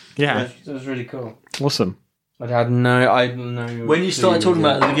see. Yeah, It was really cool. awesome. I had no. When you started clue talking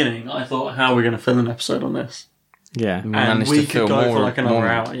about it with at the beginning, I thought, how are we going to fill an episode on this? Yeah, it. Managed we to could feel go for more, like another more-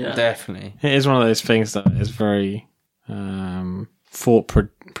 hour, yeah. Definitely. it is one of those things that is very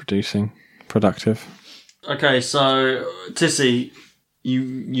productive. Okay, so Tissy,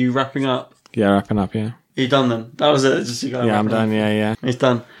 you wrapping up? Yeah, wrapping up. Yeah, You done then? That was it. Just you go. yeah, I'm wrapping done. Yeah. up. He's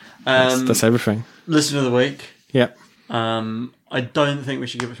done. That's everything. Listener of the week. Yep, I don't think we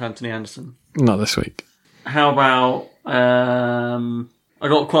should give it to Anthony Anderson. not this week. How about I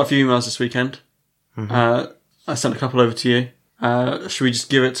got quite a few emails this weekend. I sent a couple over to you. Should we just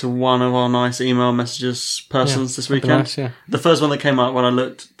give it to one of our nice email messages persons this that'd be weekend? nice, yeah. The first one that came up when I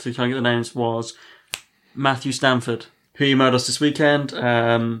looked to try and get the names was Matthew Stanford, who emailed us this weekend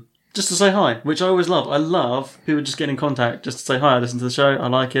just to say hi, which I always love. I love people just getting in contact just to say hi. I listen to the show, I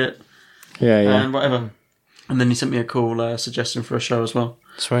like it, Yeah. and whatever. And then he sent me a cool suggestion for a show as well.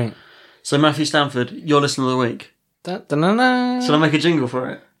 Sweet. So Matthew Stanford, your listener of the week. Da-da-na-na. Shall I make a jingle for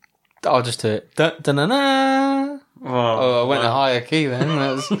it? I'll just do it. Da-da-na-na. Oh, I went a higher key then.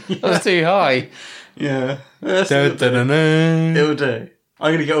 That was too high. Yeah. It'll do. I'm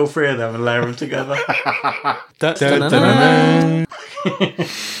going to get all three of them and layer them together. Da-da-na-na.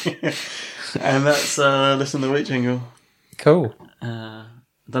 And that's Listen to the Week jingle. Cool. I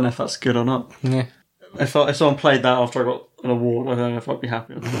don't know if that's good or not. Yeah. If someone played that after I got an award, I don't know if I'd be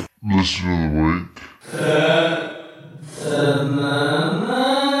happy with it. Listen of the week.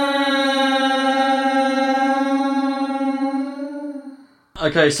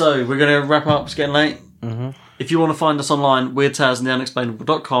 Okay, so we're going to wrap up. It's getting late. If you want to find us online,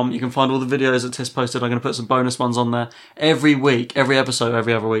 weirdtales.theunexplainable.com. You can find all the videos that Tiss posted. I'm going to put some bonus ones on there. Every week, every episode,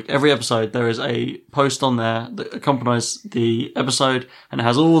 every other week, every episode, there is a post on there that accompanies the episode, and it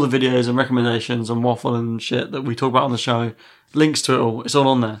has all the videos and recommendations and waffle and shit that we talk about on the show. Links to it all. It's all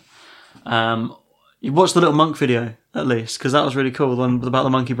on there. You watched the little monk video, at least, because that was really cool, the one about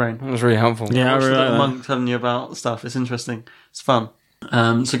the monkey brain. That was really helpful. Yeah, I really the like little that. monk telling you about stuff. It's interesting. It's fun.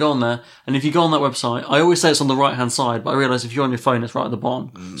 So go on there, and if you go on that website, I always say it's on the right-hand side, but I realise if you're on your phone, it's right at the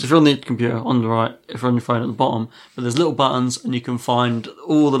bottom. So if you're on the computer, on the right, if you're on your phone, at the bottom. But there's little buttons, and you can find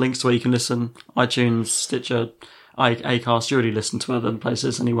all the links to where you can listen. iTunes, Stitcher, Acast, you already listen to other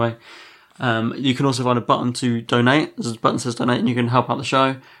places anyway. You can also find a button to donate. There's a button that says donate, and you can help out the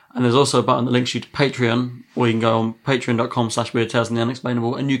show. And there's also a button that links you to Patreon, or you can go on patreon.com/Weird Tales and the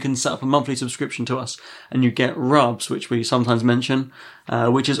Unexplainable, and you can set up a monthly subscription to us, and you get rubs, which we sometimes mention,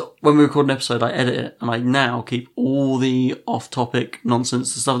 which is when we record an episode, I edit it, and I now keep all the off-topic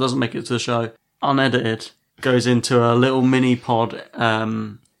nonsense, the stuff that doesn't make it to the show, unedited, goes into a little mini pod,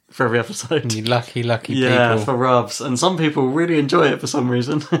 for every episode. You lucky people. Yeah, for rubs. And some people really enjoy it for some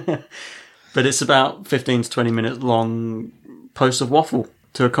reason. But it's about 15 to 20 minutes long posts of waffle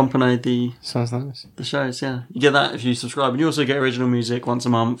to accompany the Sounds nice. The shows, yeah. You get that if you subscribe. And you also get original music once a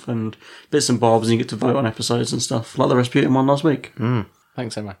month and bits and bobs, and you get to vote on episodes and stuff, like the Rasputin one last week.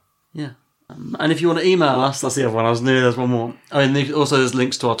 Thanks, Emma. Yeah. And if you want to email us, that's the other one. I was knew there's one more. Oh, and also there's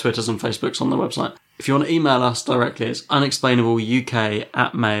links to our Twitters and Facebooks on the website. If you want to email us directly, it's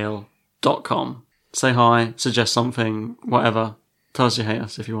unexplainableuk@mail.com. Say hi, suggest something, whatever. Tell us you hate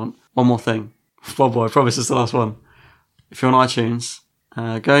us if you want. One more thing. Well, boy, I promise it's the last one. If you're on iTunes,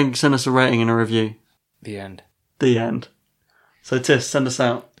 go and send us a rating and a review. The end. The end. So, Tiss, send us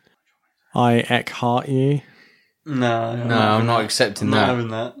out. I heart you. No, I'm not accepting I'm not that. having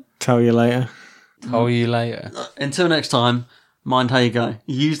that. Tell you later. Tell you later. Until next time, mind how you go.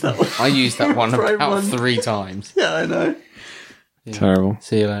 Use that one. I used that one For about everyone. 3 times. Yeah, I know. Yeah. Terrible.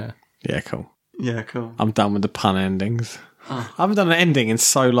 See you later. Yeah, cool. Yeah, cool. I'm done with the pun endings. Oh. I haven't done an ending in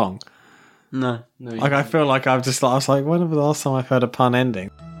so long. No. Like, I feel like I was like, when was the last time I've heard a pun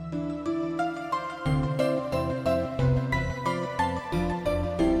ending?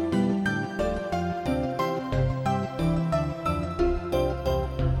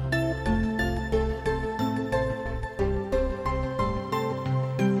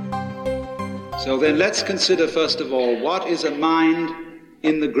 So then let's consider first of all, what is a mind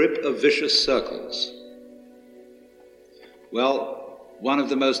in the grip of vicious circles? Well, one of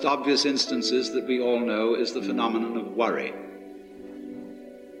the most obvious instances that we all know is the phenomenon of worry.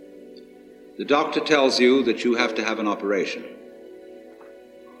 The doctor tells you that you have to have an operation.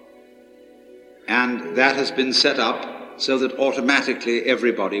 And that has been set up so that automatically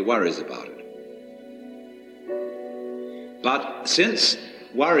everybody worries about it. But since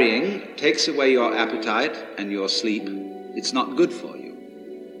worrying takes away your appetite and your sleep, it's not good for you.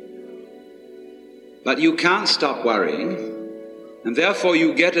 But you can't stop worrying, and therefore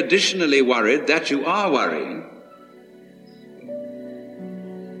you get additionally worried that you are worrying.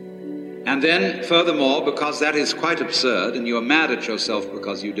 And then, furthermore, because that is quite absurd and you are mad at yourself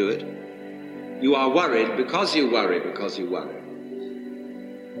because you do it, you are worried because you worry because you worry.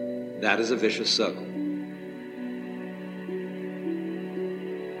 That is a vicious circle.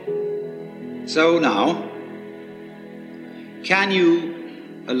 So now, can you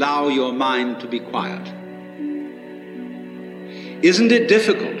allow your mind to be quiet? Isn't it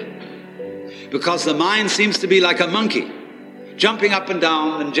difficult? Because the mind seems to be like a monkey, jumping up and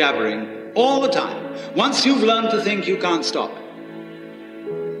down and jabbering all the time. Once you've learned to think, you can't stop.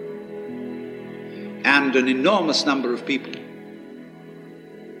 And an enormous number of people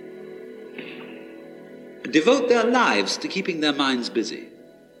devote their lives to keeping their minds busy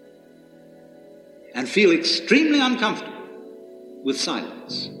and feel extremely uncomfortable with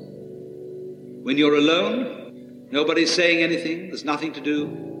silence. When you're alone, nobody's saying anything, there's nothing to do.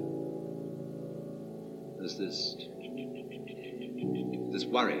 There's this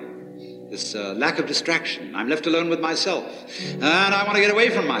worry, this lack of distraction. I'm left alone with myself, and I want to get away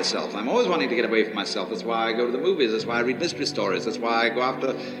from myself. I'm always wanting to get away from myself. That's why I go to the movies, that's why I read mystery stories, that's why I go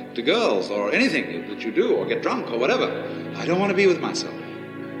after to girls or anything that you do, or get drunk or whatever. I don't want to be with myself.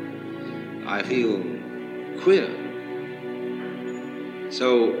 I feel queer.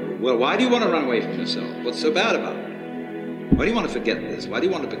 So, well, why do you want to run away from yourself? What's so bad about it? Why do you want to forget this? Why do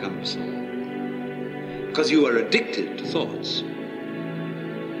you want to become absorbed? Because you are addicted to thoughts.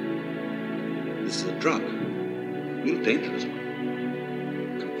 This is a drug, a real dangerous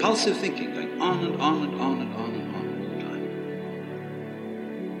one. Compulsive thinking, going on and on and on and on and on all the time.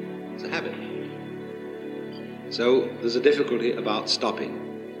 It's a habit. So there's a difficulty about stopping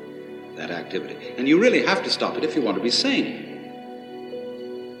that activity. And you really have to stop it if you want to be sane.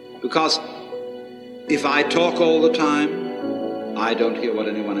 Because if I talk all the time, I don't hear what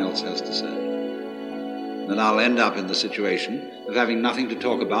anyone else has to say. Then I'll end up in the situation of having nothing to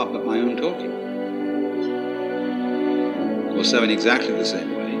talk about but my own talking. Or so in exactly the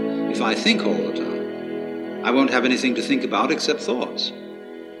same way, if I think all the time, I won't have anything to think about except thoughts.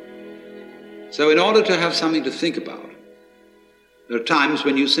 So in order to have something to think about, there are times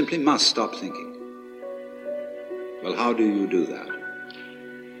when you simply must stop thinking. Well, how do you do that?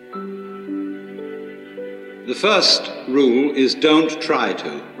 The first rule is don't try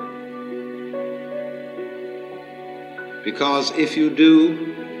to. Because if you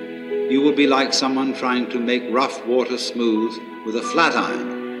do, you will be like someone trying to make rough water smooth with a flat iron.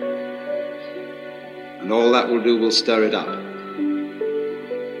 And all that will do will stir it up.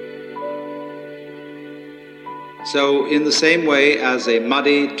 So, in the same way as a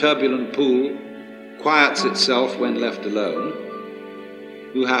muddy, turbulent pool quiets itself when left alone,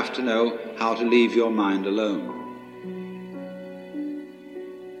 you have to know how to leave your mind alone.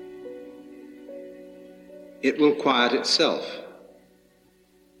 It will quiet itself.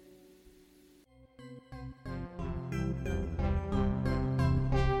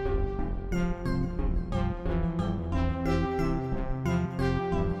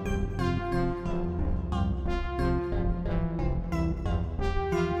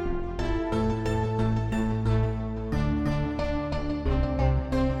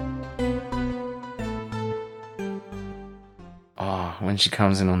 When she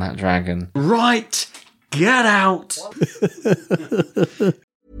comes in on that dragon. Right! Get out!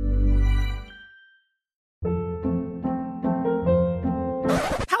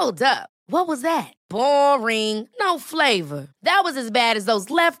 Hold up. What was that? Boring. No flavor. That was as bad as those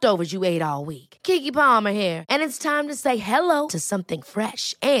leftovers you ate all week. Keke Palmer here. And it's time to say hello to something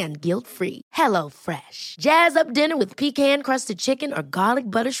fresh and guilt-free. Hello Fresh. Jazz up dinner with pecan-crusted chicken or garlic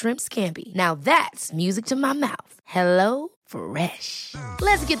butter shrimp scampi. Now that's music to my mouth. Hello Fresh.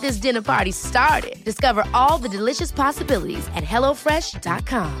 Let's get this dinner party started. Discover all the delicious possibilities at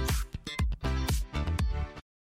HelloFresh.com.